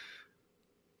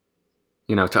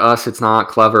 To us, it's not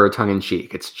clever or tongue in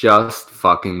cheek. It's just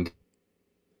fucking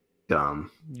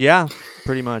dumb. Yeah,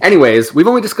 pretty much. Anyways, we've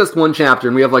only discussed one chapter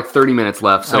and we have like 30 minutes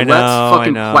left, so let's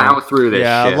fucking plow through this shit.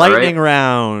 Yeah, lightning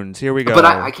round. Here we go. But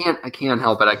I can't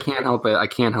help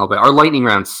it. Our lightning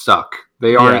rounds suck.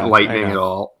 They aren't lightning at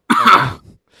all.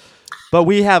 But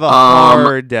we have a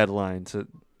hard deadline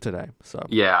today. So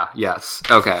yes.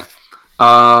 Okay.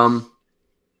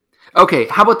 Okay,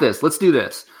 how about this? Let's do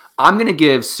this. I'm going to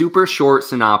give super short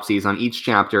synopses on each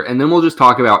chapter, and then we'll just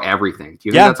talk about everything. Do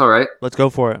you think that's all right? Let's go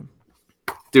for it.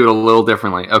 Do it a little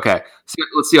differently. Okay, so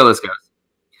let's see how this goes.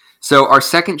 So our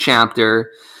second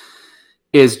chapter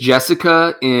is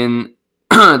Jessica in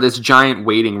this giant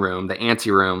waiting room, the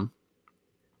anteroom,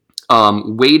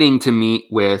 waiting to meet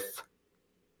with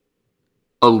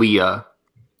Aaliyah,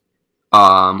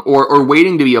 or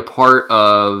waiting to be a part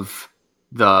of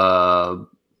the,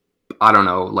 I don't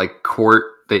know, like court.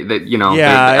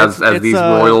 As these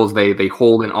royals, they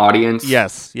hold an audience.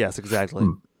 Yes, exactly.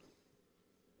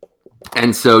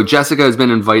 And so Jessica has been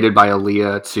invited by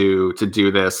Aaliyah to do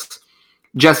this.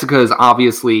 Jessica is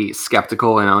obviously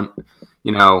skeptical and,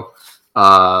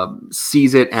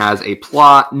 sees it as a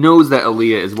plot, knows that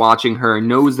Aaliyah is watching her,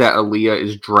 knows that Aaliyah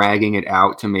is dragging it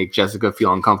out to make Jessica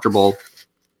feel uncomfortable.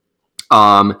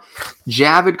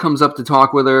 Javid comes up to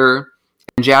talk with her,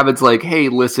 and Javid's like, hey,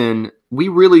 listen, we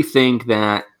really think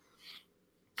that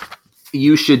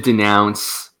you should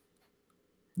denounce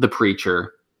the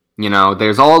preacher.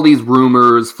 There's all these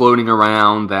rumors floating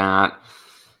around that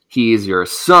he's your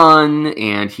son,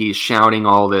 and he's shouting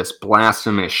all this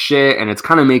blasphemous shit, and it's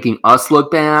kind of making us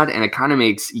look bad, and it kind of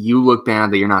makes you look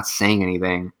bad that you're not saying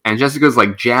anything. And Jessica's like,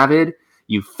 Javid,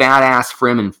 you fat ass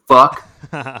frim and fuck,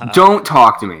 don't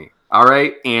talk to me, all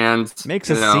right? And makes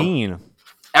a scene.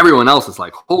 Everyone else is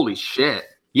like, holy shit.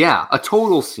 Yeah, a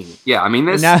total scene. Yeah, I mean,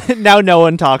 this... Now no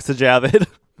one talks to Javid.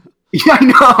 Yeah,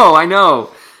 I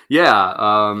know.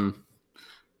 Yeah,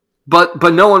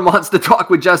 but no one wants to talk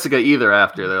with Jessica either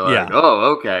after. They're like,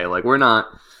 oh, okay, like we're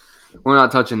not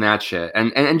touching that shit.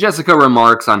 And Jessica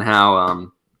remarks on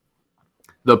how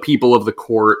the people of the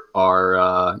court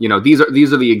are these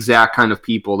are the exact kind of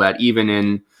people that even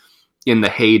in the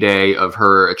heyday of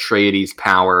her Atreides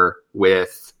power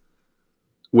with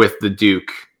the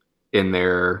Duke in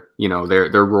their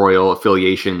their royal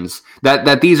affiliations,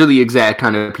 that these are the exact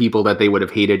kind of people that they would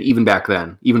have hated even back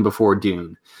then, even before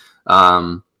Dune.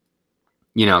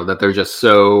 That they're just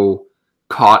so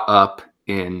caught up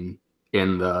in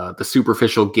the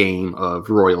superficial game of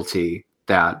royalty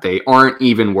that they aren't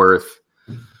even worth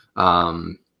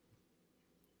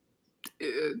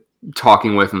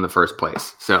talking with in the first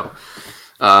place. So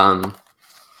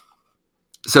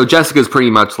Jessica's pretty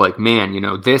much like,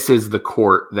 man, this is the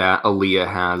court that Alia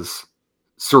has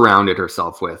surrounded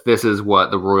herself with. This is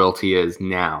what the royalty is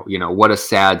now. What a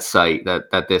sad sight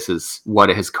that this is what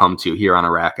it has come to here on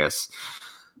Arrakis.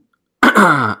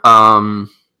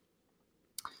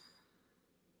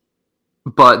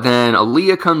 But then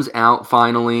Alia comes out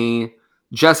finally.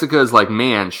 Jessica is like,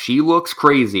 man, she looks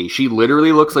crazy. She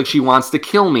literally looks like she wants to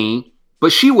kill me,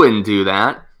 but she wouldn't do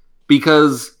that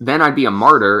because then I'd be a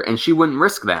martyr and she wouldn't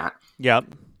risk that. Yep.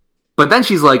 But then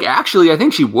she's like, actually, I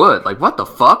think she would. Like, what the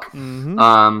fuck?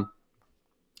 Mm-hmm.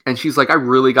 And she's like, I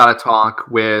really got to talk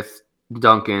with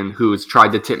Duncan, who's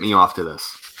tried to tip me off to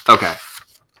this. Okay.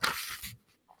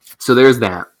 So there's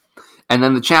that. And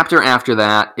then the chapter after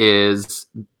that is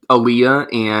Alia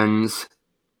and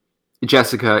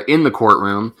Jessica in the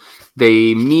courtroom.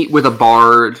 They meet with a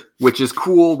bard, which is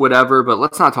cool, whatever, but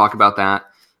let's not talk about that.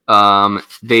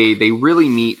 They really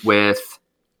meet with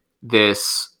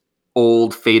this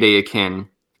old Fede Akin,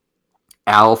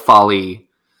 Al Fali,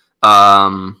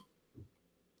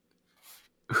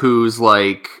 who's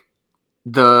like,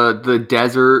 the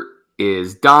desert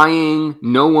is dying.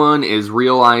 No one is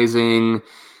realizing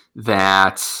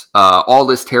that all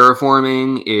this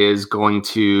terraforming is going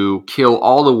to kill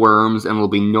all the worms and there'll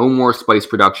be no more spice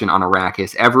production on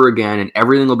Arrakis ever again, and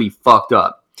everything will be fucked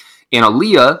up. And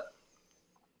Alia,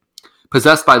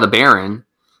 possessed by the Baron,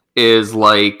 is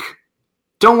like,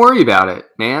 don't worry about it,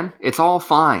 man. It's all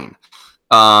fine.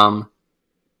 And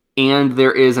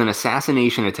there is an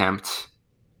assassination attempt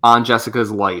on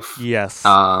Jessica's life. Yes.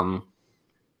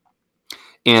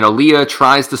 And Alia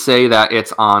tries to say that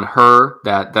it's on her,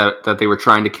 that they were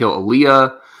trying to kill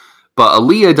Alia, but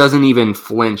Alia doesn't even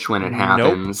flinch when it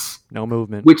happens. Nope. No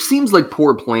movement. Which seems like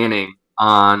poor planning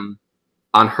on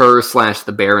her /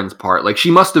 the Baron's part. Like,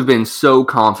 she must have been so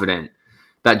confident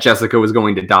that Jessica was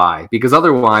going to die, because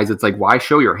otherwise it's like, why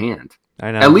show your hand?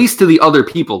 I know. At least to the other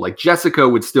people, like Jessica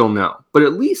would still know, but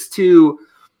at least to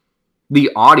the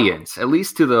audience, at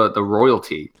least to the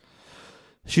royalty.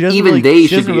 She doesn't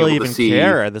really even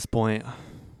care at this point.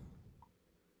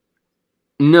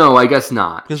 No, I guess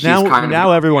not. Because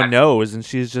now everyone knows, and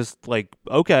she's just like,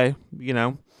 okay,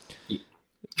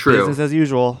 True. Business as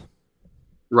usual.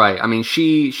 Right. I mean,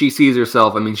 she sees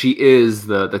herself. I mean, she is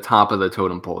the top of the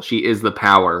totem pole. She is the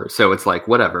power. So it's like,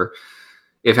 whatever.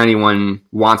 If anyone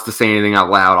wants to say anything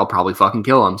out loud, I'll probably fucking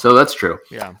kill them. So that's true.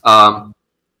 Yeah.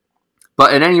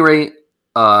 But at any rate,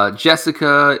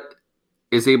 Jessica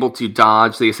is able to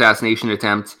dodge the assassination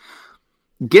attempt,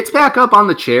 gets back up on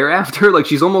the chair after, like,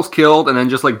 she's almost killed, and then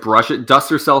just like dusts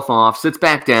herself off, sits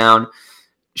back down.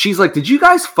 She's like, did you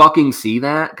guys fucking see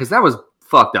that? Because that was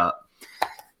fucked up.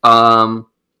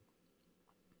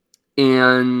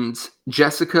 And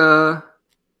Jessica,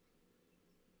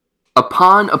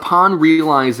 upon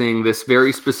realizing this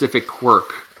very specific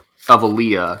quirk of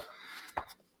Alia,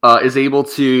 is able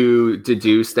to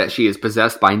deduce that she is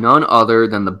possessed by none other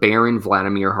than the Baron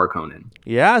Vladimir Harkonnen.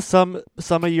 Yeah, some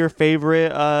of your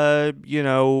favorite,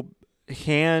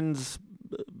 hands,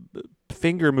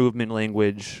 finger movement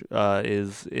language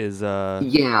is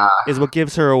what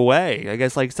gives her away. I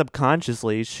guess, like,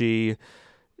 subconsciously she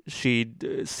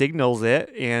signals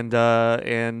it,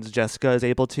 and Jessica is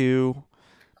able to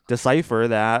decipher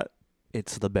that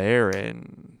it's the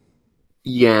Baron.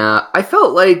 Yeah, I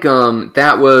felt like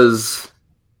that was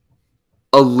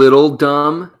a little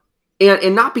dumb,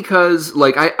 and not because,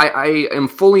 like, I am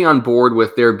fully on board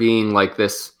with there being like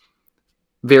this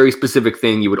very specific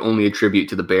thing you would only attribute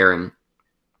to the Baron,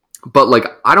 But like,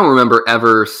 I don't remember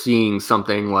ever seeing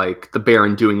something like the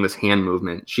Baron doing this hand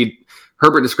movement.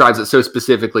 Herbert describes it so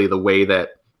specifically, the way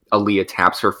that Aaliyah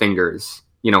taps her fingers,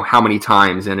 how many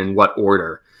times and in what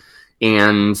order.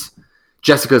 And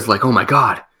Jessica's like, oh my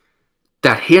God,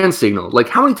 that hand signal. Like,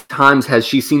 how many times has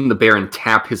she seen the Baron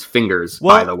tap his fingers,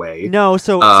 by the way? No,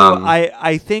 so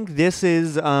I think this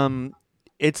is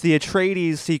it's the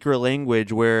Atreides secret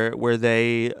language where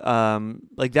they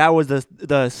like that was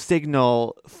the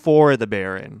signal for the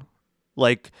Baron.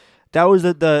 Like that was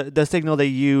the signal they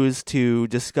used to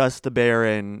discuss the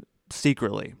Baron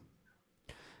secretly.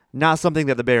 Not something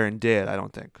that the Baron did, I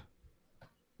don't think.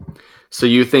 So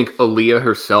you think Aaliyah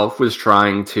herself was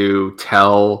trying to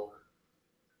tell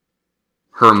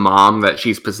her mom that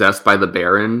she's possessed by the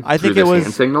Baron through this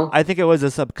hand signal? I think it was a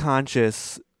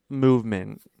subconscious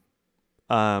movement.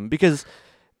 Because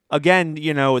again,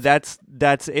 that's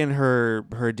in her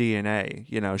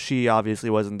DNA. She obviously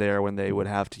wasn't there when they would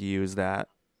have to use that.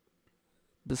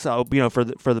 So, for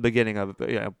the beginning of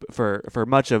for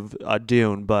much of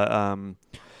Dune, but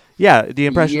the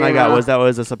impression I got was that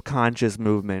was a subconscious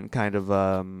movement, kind of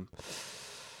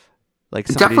like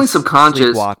definitely subconscious,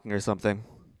 sleepwalking or something.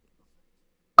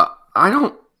 I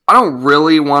don't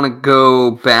really want to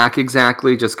go back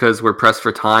exactly just because we're pressed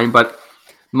for time, but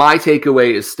my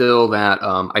takeaway is still that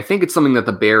I think it's something that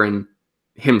the Baron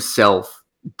himself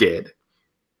did.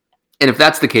 And if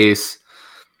that's the case,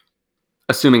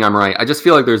 assuming I'm right, I just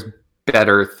feel like there's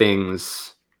better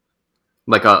things,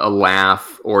 like a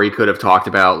laugh, or he could have talked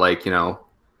about, like,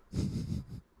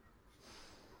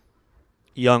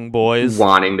 young boys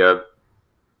wanting to,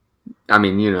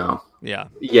 Yeah.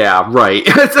 Yeah, right.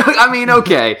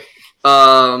 Okay.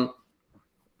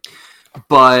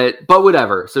 But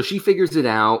whatever. So she figures it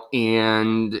out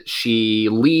and she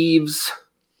leaves.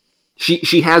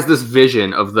 She has this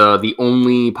vision of the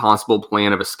only possible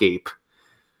plan of escape.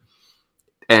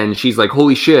 And she's like,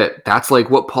 holy shit, that's like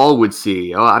what Paul would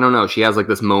see. Oh, I don't know. She has like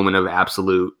this moment of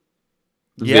absolute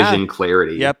vision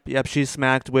clarity. Yep. She's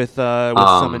smacked with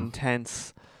some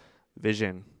intense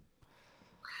vision.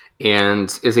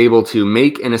 And is able to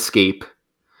make an escape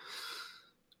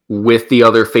with the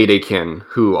other Fedaykin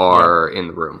who are in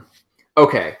the room.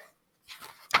 Okay.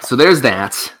 So there's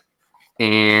that.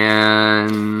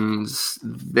 And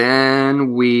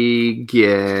then we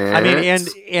get...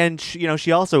 and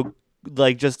she also,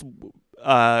 like, just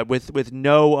with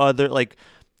no other, like,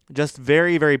 just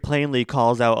very, very plainly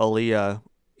calls out Aaliyah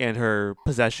and her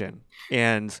possession.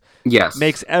 And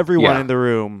makes everyone in the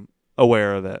room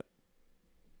aware of it.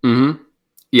 Mm-hmm.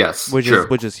 Yes, which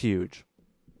is huge.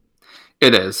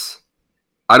 It is.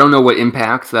 I don't know what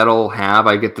impact that'll have.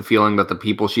 I get the feeling that the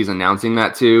people she's announcing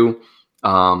that to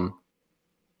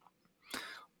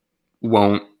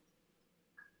won't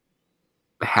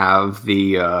have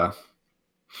the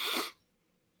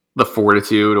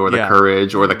fortitude or the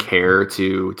courage or the care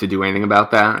to do anything about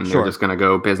that, and they're just going to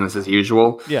go business as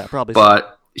usual. Yeah, probably.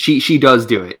 But she does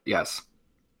do it. Yes.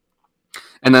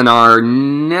 And then our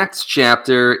next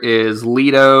chapter is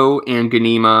Leto and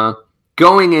Ghanima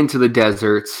going into the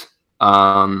desert,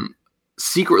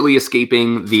 secretly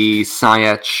escaping the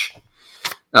Sayetch,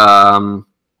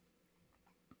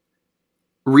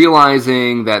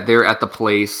 realizing that they're at the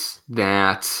place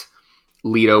that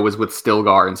Leto was with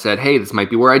Stilgar and said, hey, this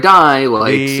might be where I die.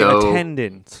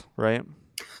 Attendant, right?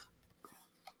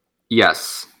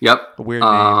 Yes. Yep. A weird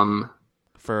name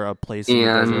for a place in the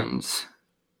desert.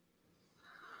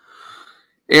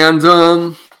 And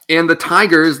the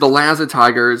tigers, the Laza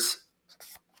tigers,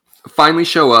 finally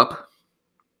show up,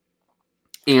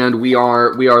 and we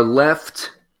are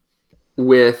left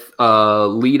with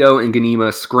Leto and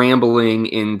Ghanima scrambling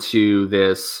into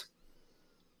this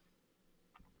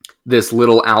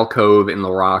little alcove in the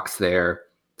rocks there,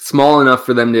 small enough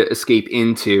for them to escape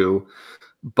into,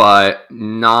 but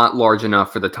not large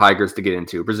enough for the tigers to get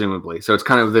into, presumably. So it's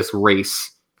kind of this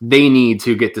race. They need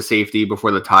to get to safety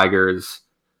before the tigers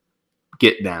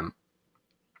get them.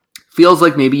 Feels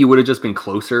like maybe you would have just been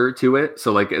closer to it.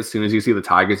 So like as soon as you see the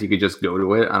tigers, you could just go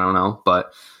to it. I don't know.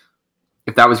 But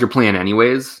if that was your plan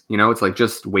anyways, it's like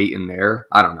just wait in there.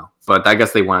 I don't know. But I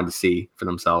guess they wanted to see for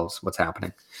themselves what's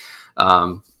happening.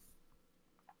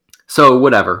 So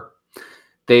whatever.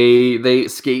 They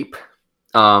escape.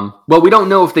 Well, we don't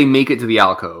know if they make it to the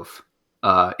alcove.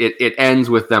 It ends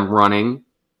with them running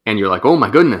and you're like, oh my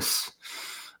goodness.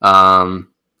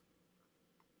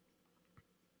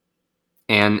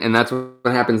 And that's what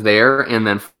happens there. And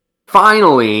then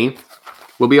finally,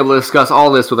 we'll be able to discuss all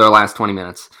this with our last 20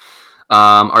 minutes.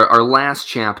 Our last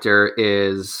chapter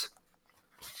is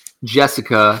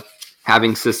Jessica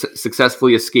having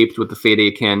successfully escaped with the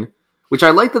Fedaykin, which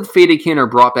I like that the Fedaykin are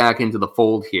brought back into the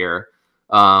fold here,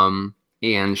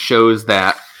 and shows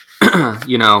that,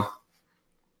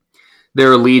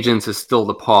 their allegiance is still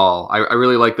to Paul. I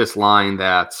really like this line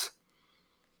that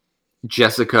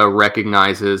Jessica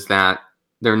recognizes that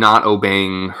they're not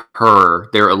obeying her.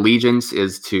 Their allegiance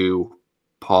is to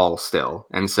Paul still.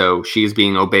 And so she's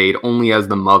being obeyed only as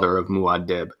the mother of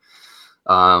Muad'Dib.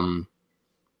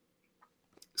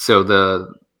 So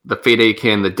the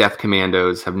Fedaykin, the Death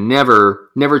Commandos, have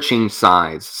never changed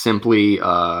sides, simply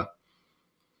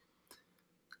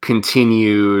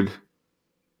continued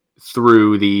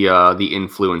through the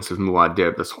influence of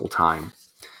Muad'Dib this whole time.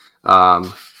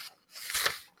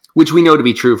 Which we know to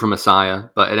be true for Messiah,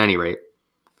 but at any rate.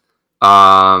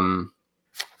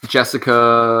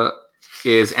 Jessica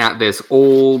is at this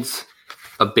old,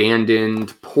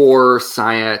 abandoned, poor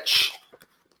Sietch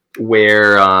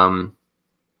where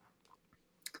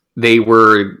they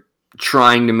were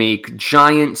trying to make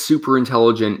giant, super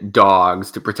intelligent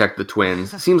dogs to protect the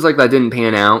twins. Seems like that didn't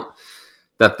pan out.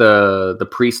 That the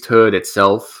priesthood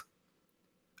itself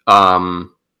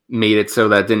made it so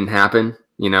that didn't happen.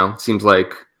 Seems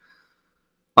like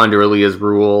under Aaliyah's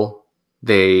rule,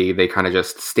 they kind of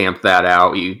just stamped that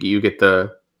out. You get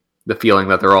the feeling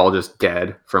that they're all just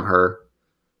dead from her,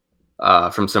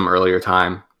 from some earlier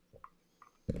time.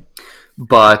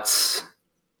 But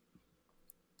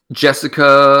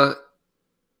Jessica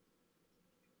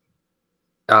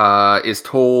is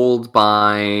told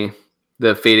by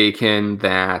the Fedaykin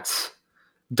that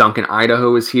Duncan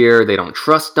Idaho is here. They don't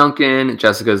trust Duncan.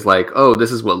 Jessica's like, oh,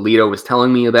 this is what Leto was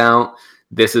telling me about.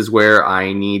 This is where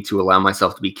I need to allow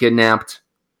myself to be kidnapped.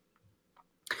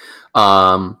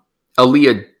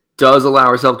 Aaliyah does allow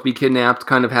herself to be kidnapped,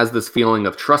 kind of has this feeling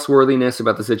of trustworthiness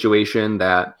about the situation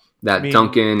that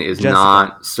Duncan is Jessica.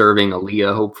 Not serving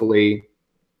Aaliyah, hopefully.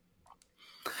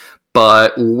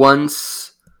 But once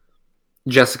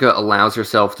Jessica allows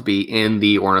herself to be in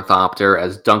the ornithopter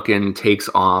as Duncan takes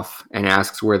off and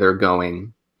asks where they're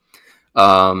going,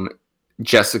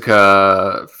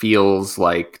 Jessica feels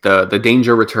like the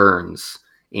danger returns,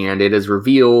 and it is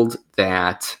revealed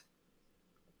that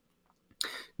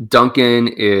Duncan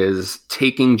is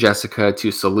taking Jessica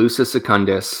to Seleucia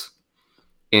Secundus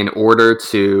in order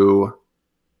to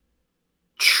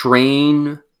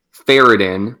train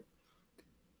Farad'n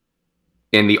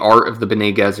in the art of the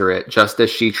Bene Gesserit, just as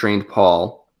she trained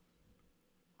Paul,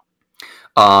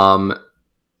 under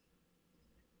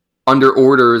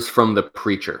orders from the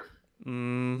preacher.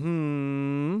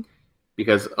 Mm-hmm.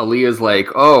 Because Aaliyah's like,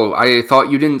 oh, I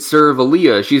thought you didn't serve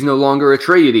Aaliyah. She's no longer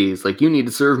Atreides. Like, you need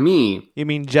to serve me. You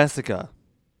mean Jessica?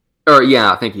 Or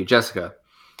yeah, thank you, Jessica.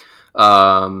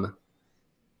 And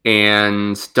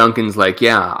Duncan's like,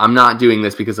 yeah, I'm not doing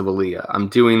this because of Aaliyah. I'm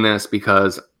doing this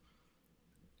because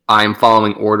I'm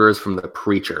following orders from the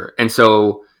preacher. And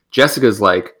so Jessica's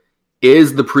like,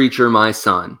 is the preacher my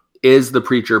son? Is the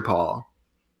preacher Paul?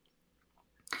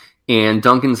 And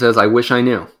Duncan says, I wish I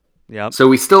knew. Yep. So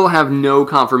we still have no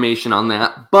confirmation on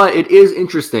that. But it is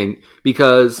interesting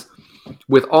because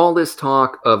with all this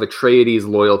talk of Atreides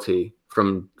loyalty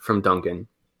from Duncan,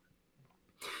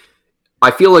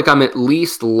 I feel like I'm at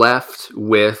least left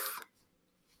with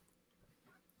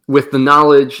the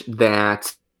knowledge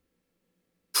that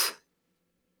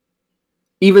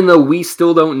even though we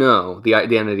still don't know the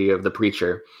identity of the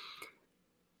preacher,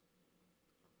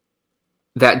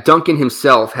 that Duncan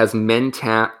himself has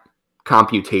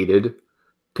computed,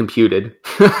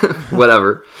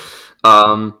 whatever.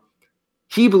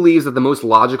 He believes that the most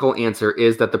logical answer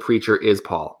is that the preacher is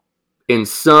Paul. In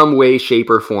some way, shape,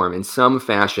 or form, in some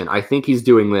fashion. I think he's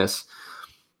doing this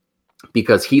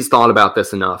because he's thought about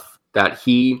this enough that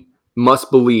he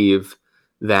must believe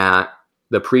that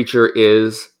the preacher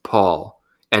is Paul.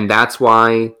 And that's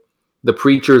why the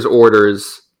preacher's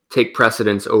orders take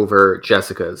precedence over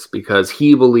Jessica's, because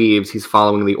he believes he's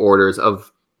following the orders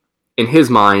of, in his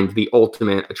mind, the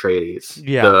ultimate Atreides.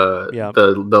 Yeah.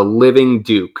 The living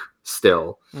Duke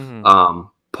still. Mm-hmm.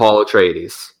 Paul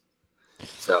Atreides.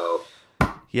 So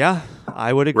yeah,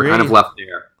 I would agree. We're kind of left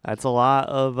there. That's a lot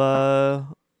of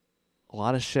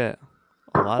shit.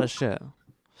 A lot of shit.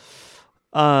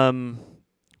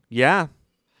 Yeah.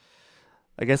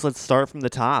 I guess let's start from the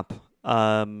top.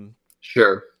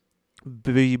 Sure.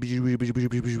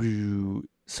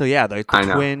 So yeah, the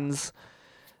twins.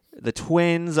 The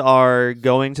twins are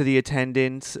going to the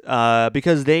attendant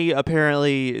because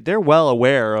they're well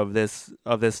aware of these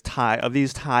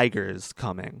tigers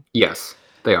coming. Yes,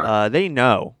 they are. They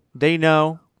know.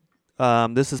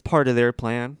 This is part of their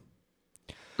plan.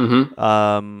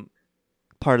 Mm-hmm.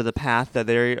 Part of the path that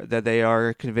they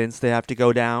are convinced they have to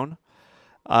go down.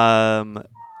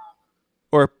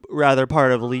 or rather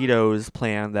part of Leto's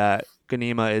plan that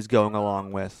Ganima is going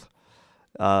along with.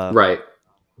 Right.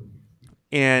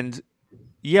 And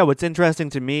yeah, what's interesting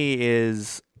to me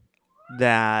is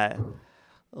that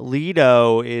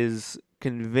Leto is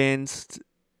convinced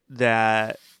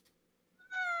that,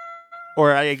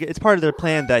 or it's part of their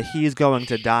plan that he's going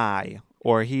to die,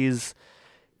 or he's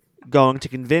going to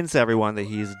convince everyone that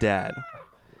he's dead,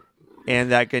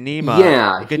 and that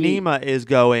Ganima is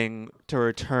going to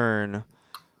return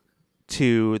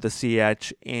to the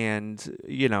Sietch and,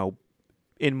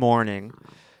 in mourning,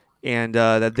 and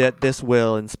that this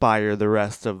will inspire the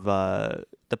rest of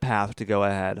the path to go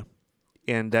ahead,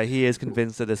 and that he is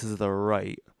convinced that this is the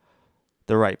right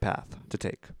path to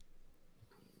take.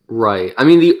 Right. I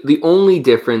mean, the only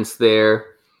difference there,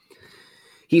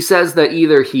 he says that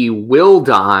either he will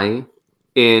die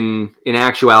in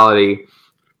actuality,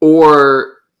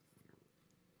 or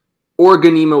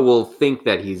Ganima will think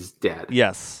that he's dead.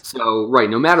 Yes. So, right,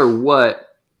 no matter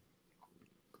what,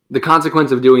 the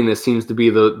consequence of doing this seems to be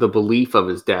the belief of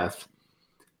his death.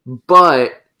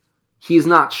 But he's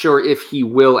not sure if he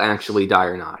will actually die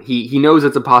or not. He knows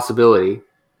it's a possibility,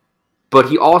 but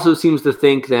he also seems to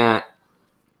think that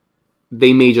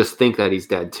they may just think that he's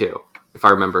dead too, if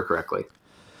I remember correctly.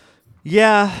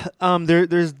 Yeah,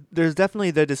 there's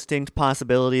definitely the distinct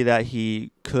possibility that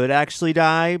he could actually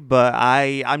die, but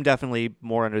I'm definitely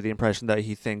more under the impression that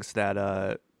he thinks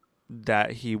that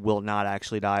that he will not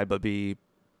actually die, but be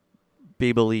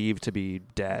believed to be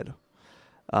dead.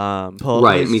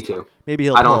 Right, me too. Maybe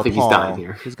I don't think he's dying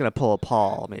here. He's gonna pull a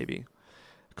Paul, maybe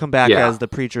come back as the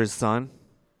preacher's son.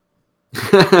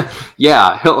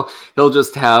 Yeah, he'll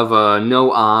just have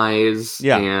no eyes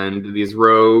and these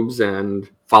robes and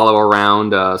follow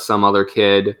around some other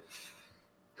kid.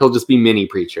 He'll just be mini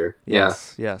preacher.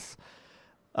 Yes.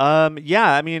 I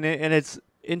mean, and it's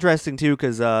interesting too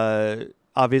because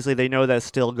obviously they know that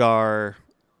Stilgar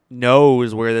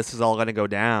knows where this is all going to go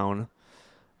down.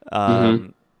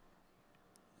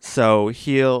 So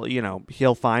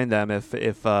he'll find them if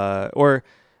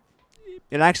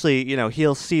and actually,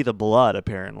 he'll see the blood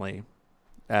apparently,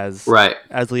 as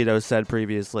Leto said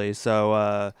previously.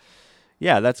 So,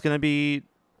 that's going to be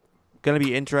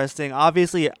interesting.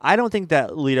 Obviously, I don't think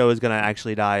that Leto is going to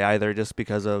actually die either, just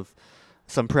because of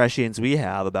some prescience we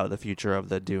have about the future of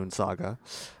the Dune saga.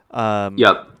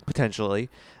 Potentially.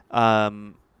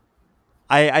 I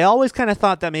always kind of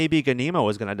thought that maybe Ganima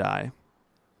was going to die,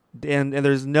 and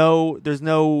there's no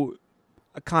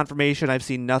confirmation. I've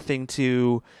seen nothing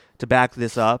to back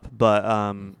this up,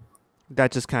 but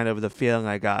that's just kind of the feeling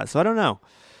I got. So I don't know.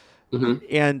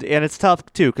 And it's tough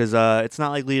too because it's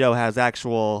not like Leto has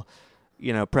actual,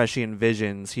 prescient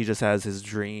visions. He just has his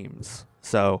dreams.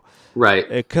 So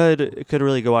it could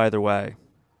really go either way.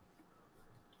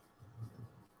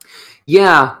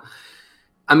 Yeah,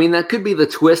 I mean that could be the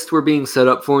twist we're being set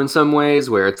up for in some ways,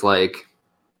 where it's like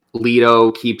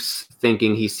Leto keeps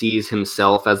thinking he sees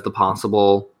himself as the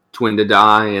possible twin to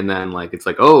die, and then it's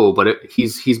like, oh, but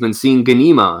he's been seeing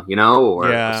Ganima,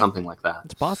 or something like that.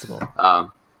 It's possible.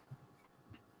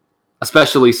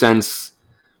 Especially since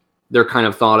they're kind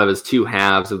of thought of as two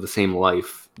halves of the same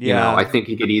life. I think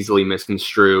he could easily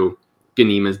misconstrue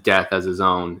Ganima's death as his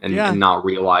own and not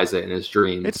realize it in his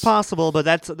dreams. It's possible, but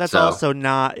that's also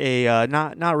not a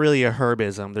not really a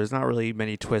Herbism. There's not really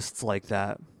many twists like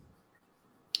that.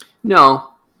 No,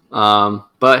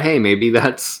 but hey, maybe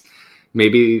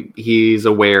he's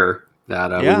aware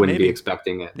that we wouldn't be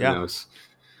expecting it. Who knows?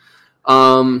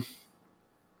 I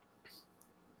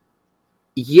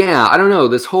don't know.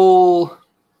 This whole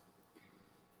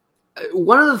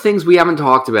one of the things we haven't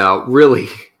talked about really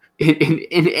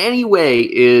in any way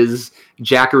is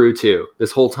Jackaroo 2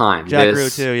 this whole time. Jackaroo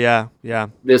 2, yeah.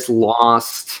 This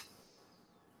lost,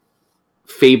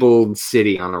 fabled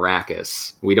city on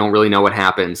Arrakis. We don't really know what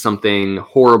happened. Something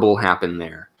horrible happened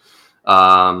there.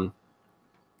 I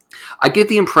get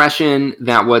the impression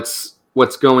that what's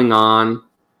going on,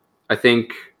 I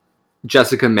think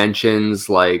Jessica mentions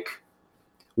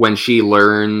when she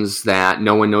learns that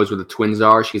no one knows where the twins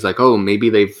are, she's like, oh, maybe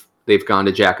they've gone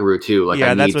to Jackaroo too.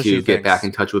 I need to get back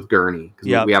in touch with Gurney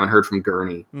because we haven't heard from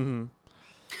Gurney.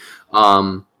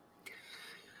 I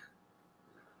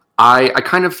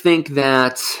kind of think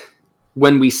that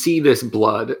when we see this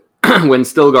blood, when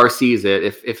Stilgar sees it,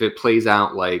 if it plays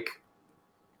out like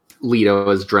Leto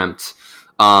has dreamt,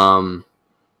 that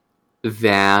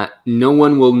no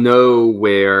one will know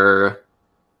where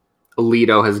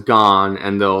Leto has gone,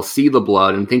 and they'll see the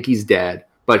blood and think he's dead,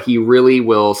 but he really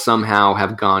will somehow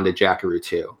have gone to Jackaroo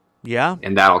 2. Yeah.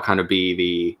 And that'll kind of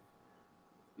be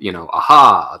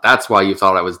aha, that's why you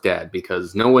thought I was dead,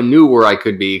 because no one knew where I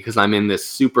could be because I'm in this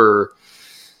super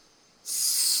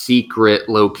secret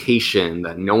location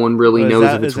that no one really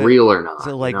knows if it's real or not. Is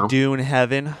it like Dune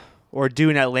Heaven or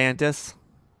Dune Atlantis?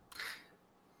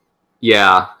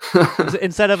 Yeah.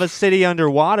 Instead of a city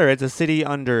underwater, it's a city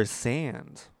under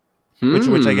sand,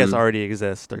 which I guess already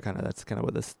exists. That's kind of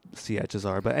what the sea etches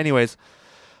are. But anyways,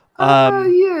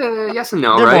 yeah, yes and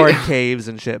no, they're right? more in caves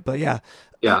and shit. But yeah,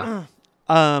 yeah,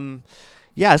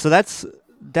 yeah. So that's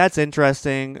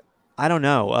interesting. I don't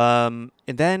know.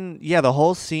 And then the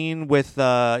whole scene with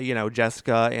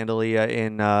Jessica and Aaliyah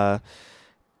in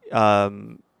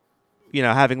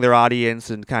having their audience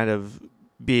and kind of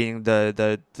being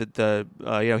the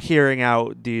hearing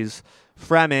out these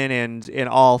Fremen and in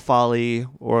all folly,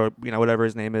 or whatever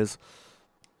his name is.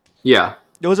 Yeah,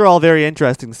 those are all very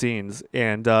interesting scenes,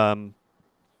 and I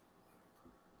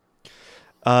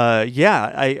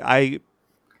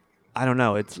don't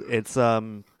know. It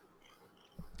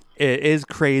is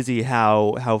crazy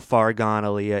how far gone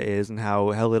Aaliyah is and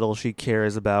how little she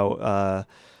cares about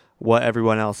what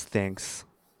everyone else thinks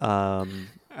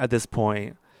at this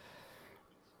point.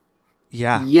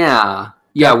 Yeah,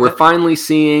 we're finally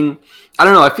seeing... I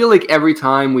don't know, I feel like every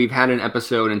time we've had an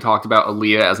episode and talked about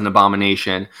Aaliyah as an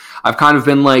abomination, I've kind of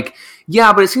been like,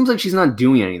 yeah, but it seems like she's not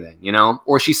doing anything,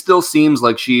 Or she still seems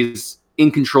like she's in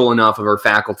control enough of her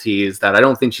faculties that I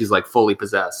don't think she's, like, fully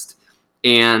possessed.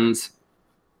 And...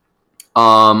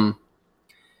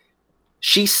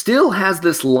 she still has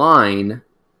this line.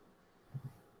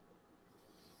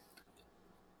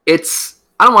 I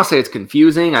don't want to say it's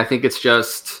confusing. I think it's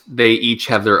just they each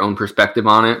have their own perspective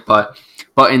on it. But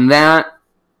in that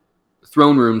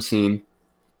throne room scene,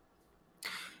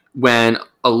 when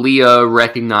Aaliyah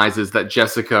recognizes that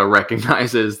Jessica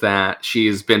recognizes that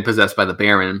she's been possessed by the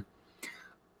Baron,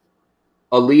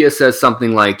 Aaliyah says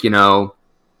something like, the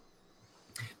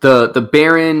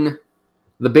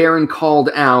Baron called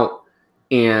out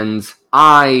and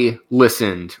I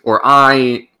listened, or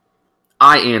I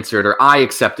answered, or I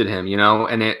accepted him,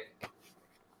 and it,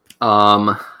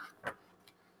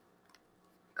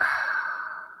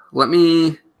 let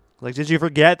me... Like, did you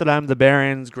forget that I'm the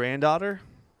Baron's granddaughter?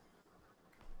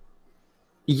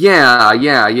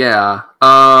 Yeah.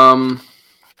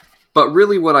 But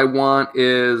really what I want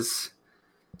is...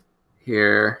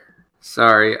 Here.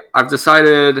 Sorry. I've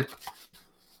decided...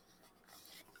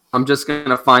 I'm just going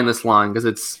to find this line because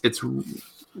it's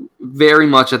very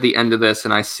much at the end of this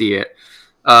and I see it.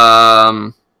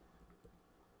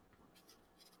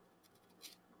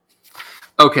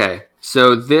 Okay,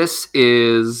 so this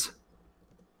is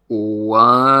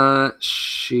what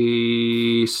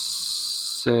she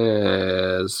says.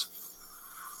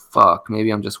 Fuck,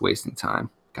 maybe I'm just wasting time.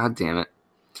 God damn it.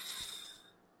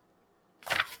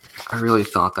 I really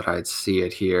thought that I'd see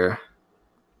it here.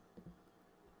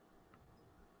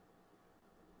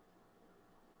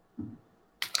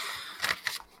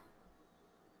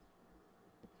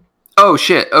 Oh,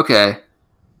 shit. Okay.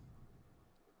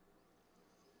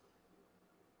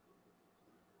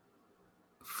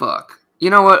 Fuck. You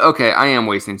know what? Okay, I am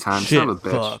wasting time. Shit, son of a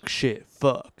bitch.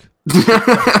 Fuck.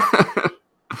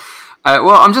 Well,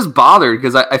 I'm just bothered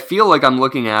because I feel like I'm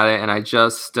looking at it and I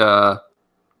just... I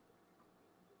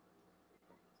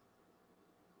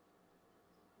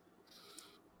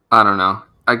don't know.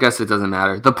 I guess it doesn't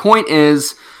matter. The point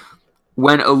is,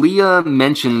 when Aaliyah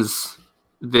mentions...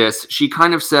 this, she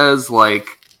kind of says,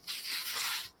 like,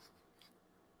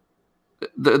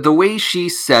 the way she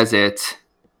says it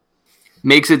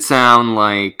makes it sound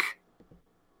like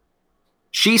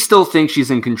she still thinks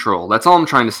she's in control. That's all I'm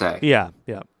trying to say. Yeah.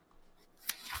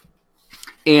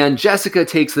 And Jessica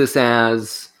takes this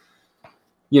as,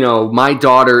 my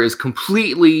daughter is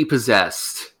completely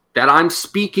possessed, that I'm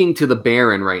speaking to the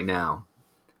Baron right now.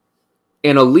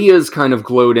 And Aaliyah's kind of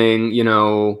gloating,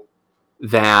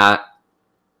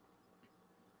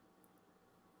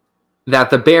 that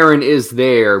the Baron is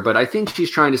there, but I think she's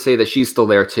trying to say that she's still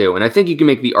there too. And I think you can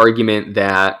make the argument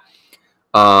that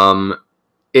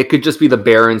it could just be the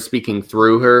Baron speaking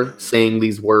through her, saying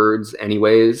these words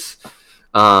anyways.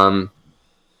 Yeah,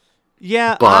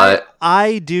 but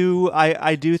I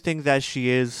do think that she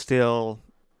is still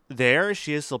there.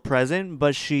 She is still present,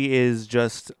 but she is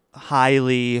just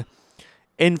highly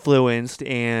influenced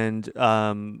and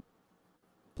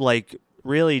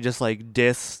really just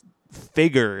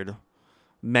disfigured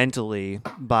mentally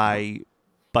by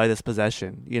this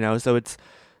possession,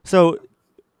 so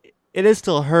it is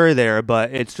still her there, but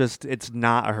it's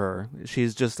not her.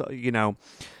 She's just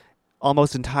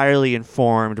almost entirely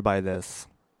informed by this,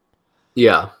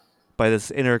 by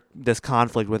this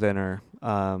conflict within her.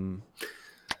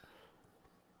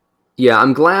 Yeah,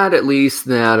 I'm glad at least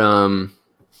that,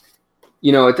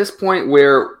 at this point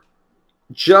we're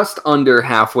just under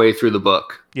halfway through the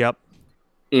book. Yep.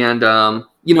 And,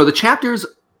 the chapters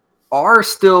are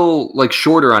still like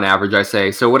shorter on average, I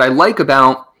say. So what I like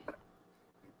about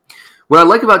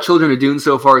Children of Dune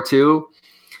so far too,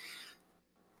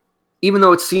 even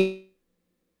though it seems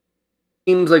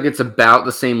like it's about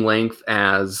the same length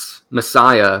as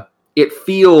Messiah, it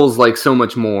feels like so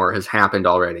much more has happened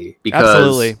already. Because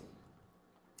absolutely,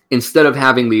 instead of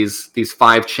having these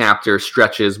 5-chapter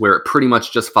stretches where it pretty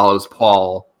much just follows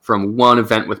Paul from one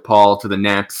event with Paul to the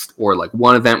next, or like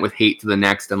one event with Hate to the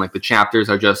next, and like the chapters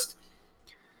are just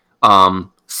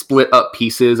split up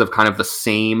pieces of kind of the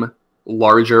same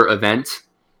larger event.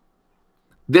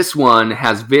 This one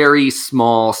has very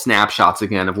small snapshots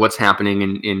again of what's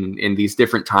happening in these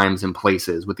different times and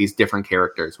places with these different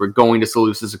characters. We're going to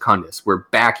Seleucus Secundus. We're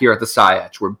back here at the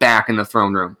Sietch. We're back in the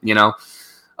throne room,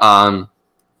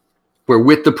 we're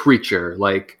with the preacher.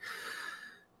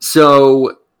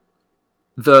 So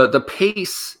the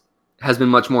pace has been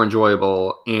much more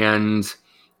enjoyable, and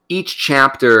each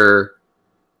chapter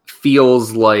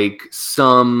feels like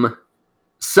some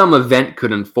event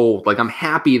could unfold. Like, I'm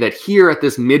happy that here at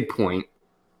this midpoint,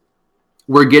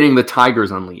 we're getting the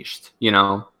tigers unleashed,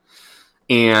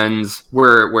 and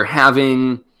we're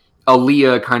having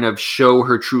Aaliyah kind of show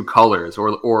her true colors,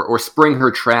 or spring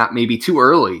her trap maybe too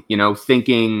early,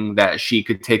 thinking that she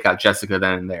could take out Jessica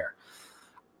then and there.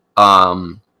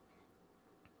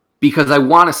 Because I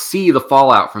want to see the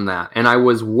fallout from that. And I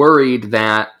was worried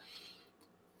that,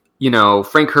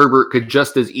 Frank Herbert could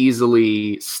just as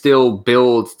easily still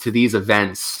build to these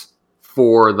events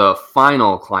for the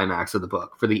final climax of the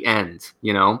book, for the end,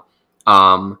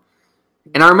 And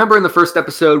I remember in the first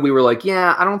episode, we were like,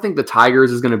 yeah, I don't think the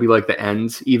Tigers is going to be like the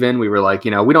end even. We were like,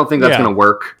 we don't think that's going to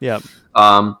work. Yeah.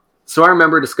 So I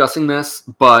remember discussing this,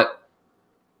 but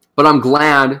I'm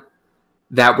glad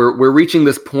that we're reaching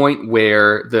this point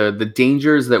where the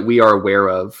dangers that we are aware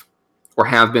of or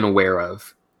have been aware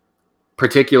of,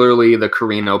 particularly the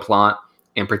Carino plot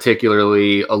and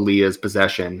particularly Aaliyah's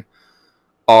possession,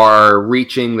 are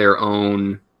reaching their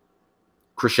own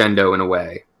crescendo in a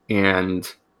way. And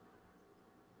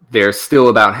there's still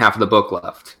about half of the book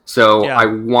left. So I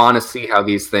want to see how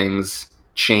these things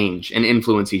change and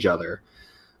influence each other.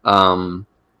 And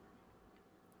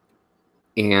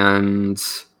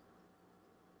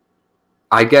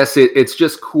I guess it's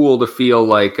just cool to feel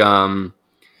like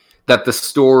that the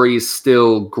story's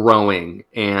still growing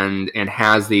and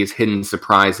has these hidden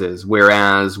surprises.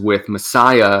 Whereas with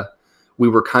Messiah, we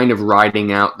were kind of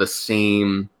riding out the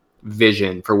same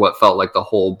vision for what felt like the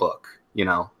whole book,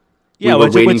 Yeah, we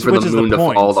were waiting for the moon to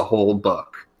fall the whole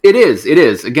book. It is.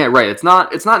 Again, right. It's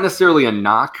not necessarily a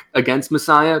knock against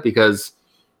Messiah, because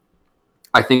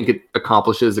I think it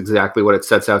accomplishes exactly what it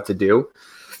sets out to do.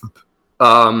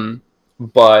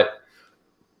 But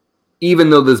even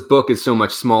though this book is so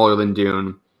much smaller than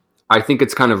Dune, I think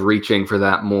it's kind of reaching for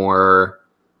that more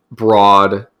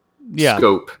broad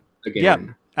scope again. Yeah,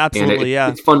 absolutely.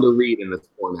 And it's fun to read in this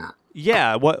format.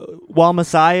 Yeah, while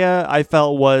Messiah I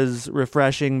felt was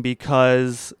refreshing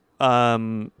because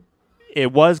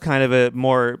it was kind of a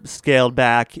more scaled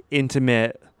back,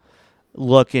 intimate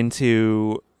look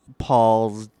into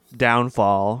Paul's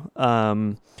downfall.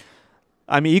 I'm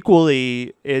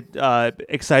equally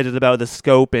excited about the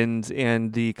scope and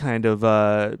the kind of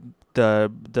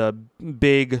the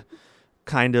big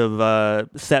kind of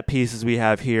set pieces we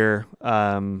have here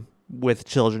with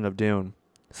Children of Dune.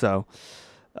 So.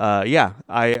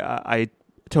 I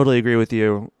totally agree with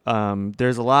you.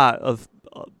 There's a lot of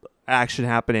action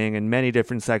happening in many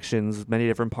different sections, many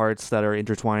different parts that are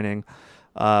intertwining,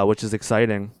 which is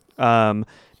exciting. Now,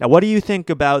 what do you think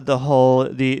about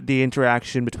the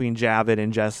interaction between Javid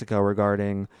and Jessica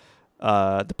regarding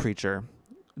the preacher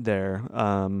there?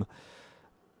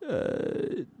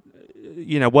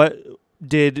 What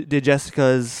did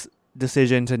Jessica's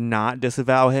decision to not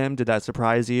disavow him, did that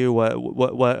surprise you?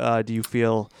 What do you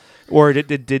feel, or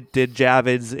did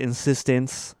Javid's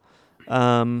insistence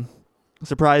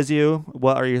surprise you?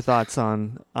 What are your thoughts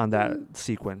on that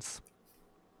sequence?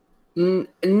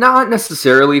 Not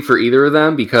necessarily for either of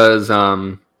them, because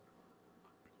I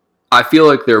feel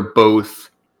like they're both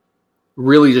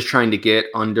really just trying to get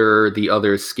under the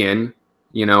other's skin,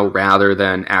 rather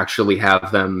than actually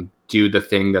have them do the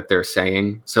thing that they're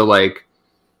saying. So like,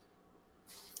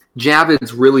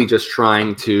 Javid's really just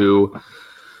trying to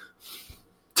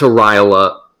rile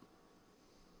up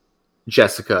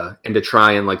Jessica and to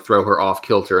try and like throw her off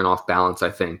kilter and off balance, I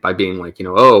think, by being like,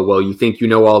 oh, well, you think you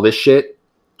know all this shit,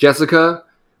 Jessica?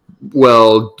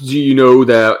 well, do you know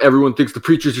that everyone thinks the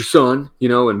preacher's your son,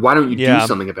 and why don't you do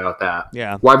something about that?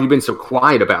 Yeah. Why have you been so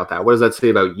quiet about that? What does that say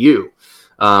about you?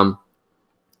 And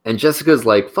Jessica's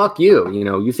like, fuck you.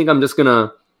 You think I'm just going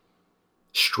to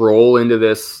stroll into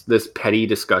this petty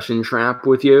discussion trap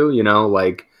with you?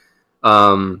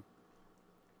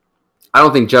 I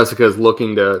don't think Jessica's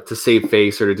looking to save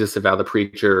face or to disavow the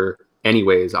preacher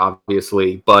anyways,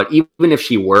 obviously. But even if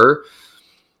she were,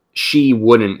 she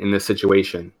wouldn't in this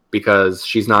situation because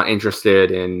she's not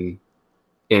interested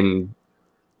in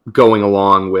going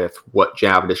along with what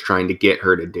Javid is trying to get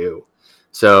her to do.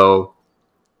 So,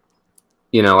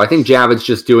 I think Javid's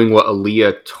just doing what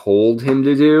Aaliyah told him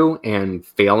to do and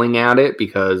failing at it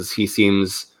because he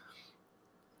seems,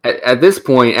 at this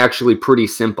point, actually pretty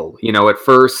simple. At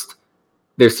first,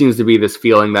 there seems to be this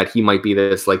feeling that he might be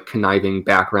this like conniving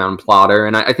background plotter.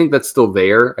 And I think that's still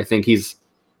there. I think he's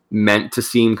meant to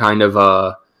seem kind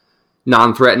of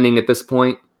non-threatening at this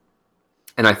point.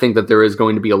 And I think that there is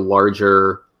going to be a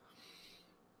larger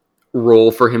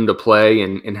role for him to play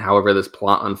in however this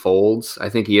plot unfolds. I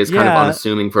think he is kind of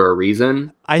unassuming for a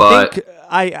reason. I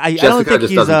don't think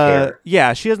he's care.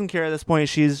 Yeah, she doesn't care at this point.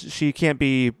 She can't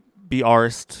be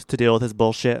arsed to deal with his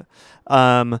bullshit.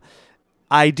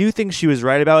 I do think she was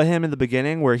right about him in the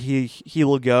beginning, where he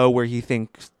will go where he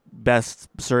thinks best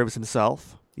serves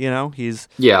himself. He's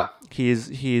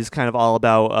kind of all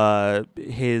about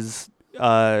his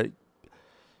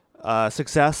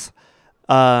success.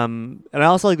 And I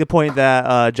also like the point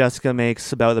that Jessica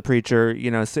makes about the preacher.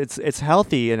 It's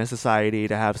healthy in a society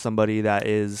to have somebody that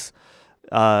is,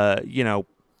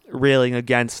 railing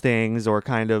against things or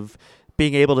kind of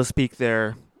being able to speak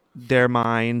their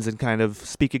minds and kind of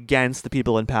speak against the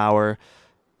people in power.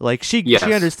 Like she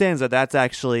understands that that's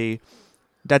actually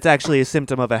a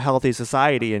symptom of a healthy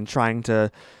society, and trying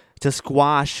to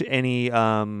squash any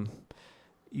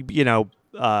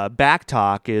back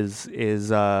talk is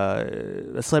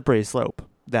a slippery slope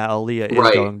that Aaliyah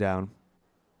is going down.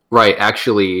 Right,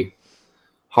 actually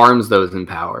harms those in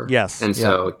power. Yes, and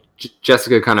so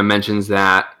Jessica kind of mentions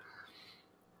that.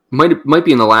 Might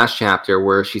be in the last chapter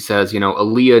where she says,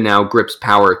 Aaliyah now grips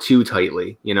power too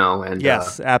tightly, and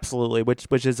yes, absolutely,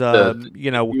 which is Duke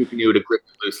knew to grip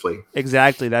it loosely.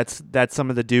 Exactly, that's some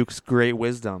of the Duke's great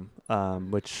wisdom,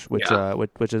 which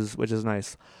is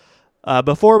nice.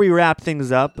 Before we wrap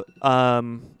things up,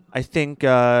 I think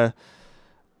the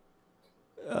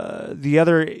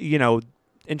other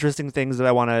interesting things that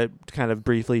I want to kind of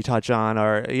briefly touch on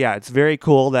are it's very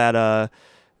cool that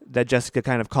Jessica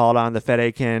kind of called on the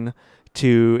Fedaykin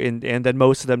and then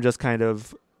most of them just kind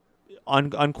of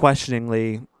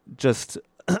unquestioningly just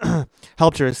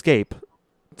helped her escape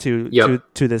to the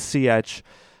Sietch.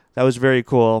 That was very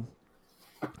cool.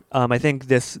 I think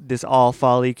this All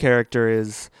Folly character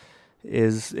is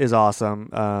awesome.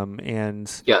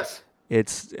 And yes,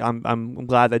 I'm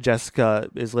glad that Jessica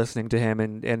is listening to him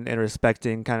and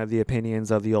respecting kind of the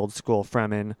opinions of the old school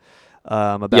Fremen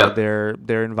about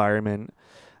their environment.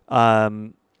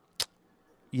 And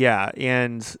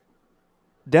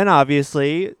then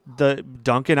obviously the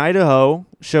Duncan Idaho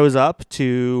shows up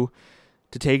to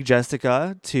take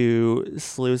Jessica to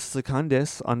Sluice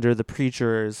Secundus under the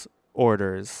preacher's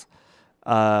orders.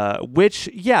 Which,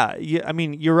 I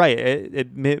mean, you're right.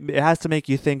 It has to make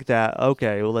you think that,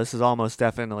 okay, well, this is almost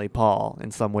definitely Paul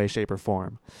in some way, shape, or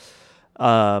form.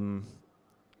 I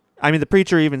mean, the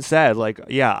preacher even said, like,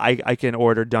 I can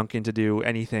order Duncan to do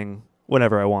anything,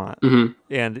 whatever I want. Mm-hmm.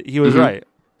 And he was right.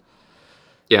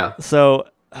 Yeah. So,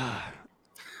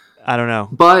 I don't know.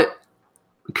 But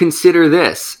consider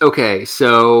this. Okay,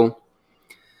 so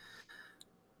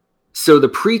the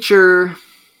preacher,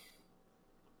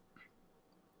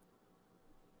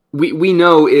 we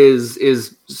know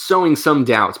is sowing some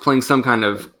doubts, playing some kind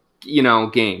of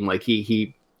game. Like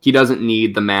he doesn't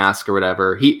need the mask or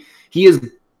whatever. He's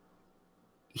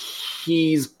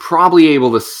probably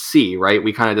able to see, right?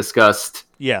 We kind of discussed.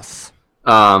 Yes.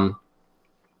 And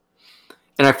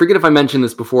I forget if I mentioned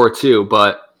this before too,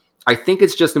 but I think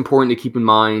it's just important to keep in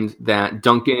mind that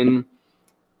Duncan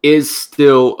is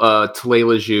still a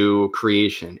Tleilaxu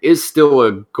creation, is still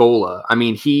a Ghola. I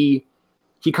mean, he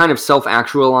kind of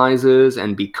self-actualizes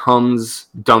and becomes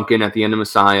Duncan at the end of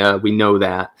Messiah. We know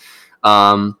that.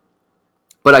 But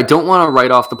I don't want to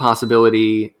write off the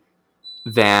possibility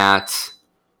that,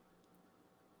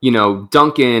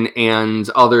 Duncan and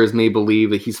others may believe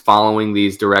that he's following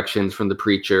these directions from the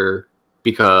preacher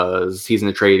because he's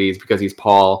an Atreides, because he's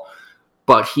Paul.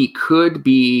 But he could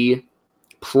be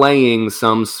playing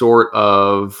some sort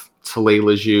of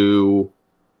Tleilaxu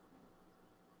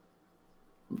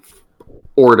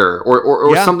order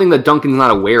or something that Duncan's not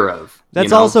aware of.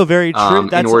 That's also very true.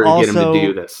 That's in order also, to get him to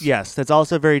do this. Yes, that's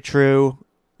also very true.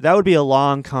 That would be a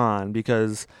long con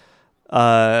because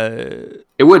it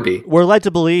would be. We're led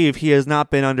to believe he has not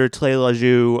been under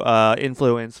Tlaiju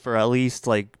influence for at least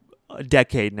like a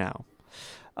decade now.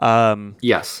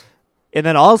 Yes. And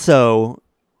then also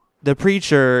the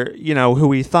preacher, who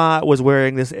we thought was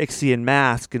wearing this Ixian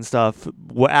mask and stuff,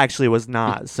 actually was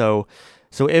not. So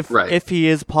if he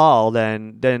is Paul,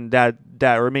 then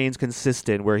that remains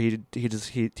consistent, where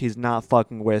he's not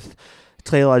fucking with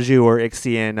Tlaiju or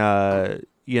Ixian,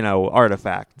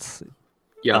 artifacts.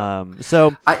 Yeah.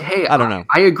 I don't know.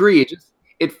 I agree.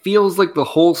 It feels like the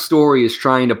whole story is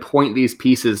trying to point these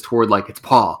pieces toward like it's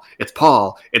Paul,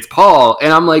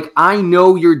 and I'm like, I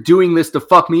know you're doing this to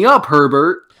fuck me up,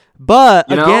 Herbert.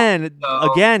 But again,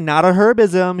 not a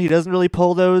Herbism. He doesn't really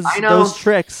pull those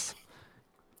tricks.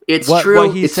 It's true.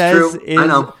 What he says is, I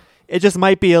know. It just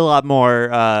might be a lot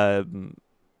more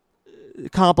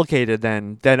complicated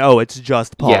than it's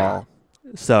just Paul. Yeah.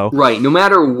 So right. No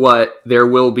matter what, there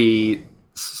will be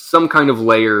some kind of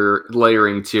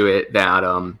layering to it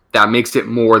that makes it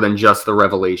more than just the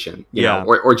revelation, you know,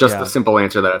 or just the simple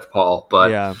answer that it's Paul.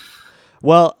 But yeah.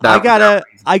 Well, I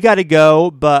gotta go,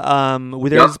 but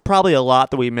there's probably a lot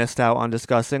that we missed out on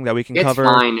discussing that we can cover.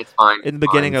 It's fine. In the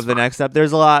beginning of the next episode.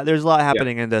 There's a lot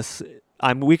happening in this.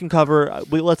 We can cover.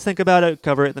 Let's think about it.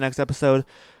 Cover it in the next episode.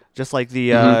 Just like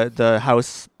the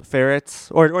house ferrets,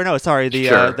 or no, sorry,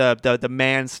 the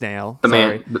man snail. The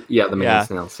man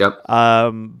snails. Yep.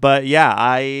 But yeah,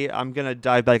 I'm gonna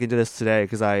dive back into this today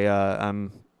because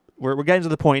we're getting to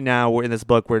the point now in this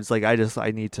book where it's like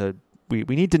we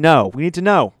need to know.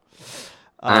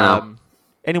 I know.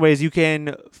 Anyways, you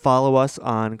can follow us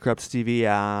on Corrupt TV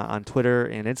on Twitter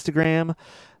and Instagram.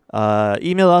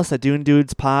 Email us at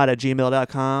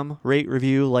dunedudespod@gmail.com. Rate,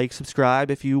 review, like, subscribe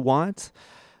if you want.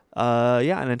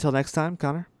 And until next time,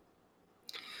 Connor.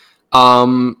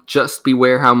 Just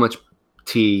beware how much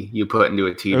tea you put into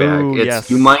a tea bag. Yes.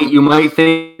 You might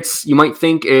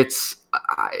think it's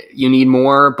you need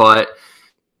more, but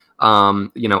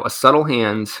a subtle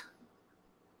hand,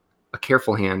 a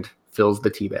careful hand fills the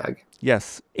tea bag.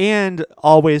 Yes, and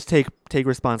always take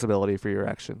responsibility for your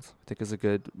actions. I think is a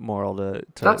good moral to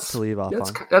leave off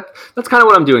on. That's kind of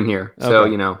what I'm doing here. Okay. So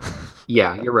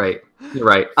yeah, you're right. You're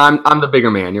right. I'm the bigger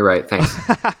man. You're right. Thanks.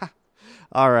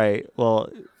 All right. Well,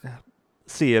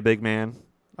 see ya, big man.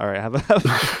 All right.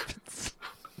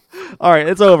 All right.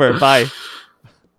 It's over. Bye.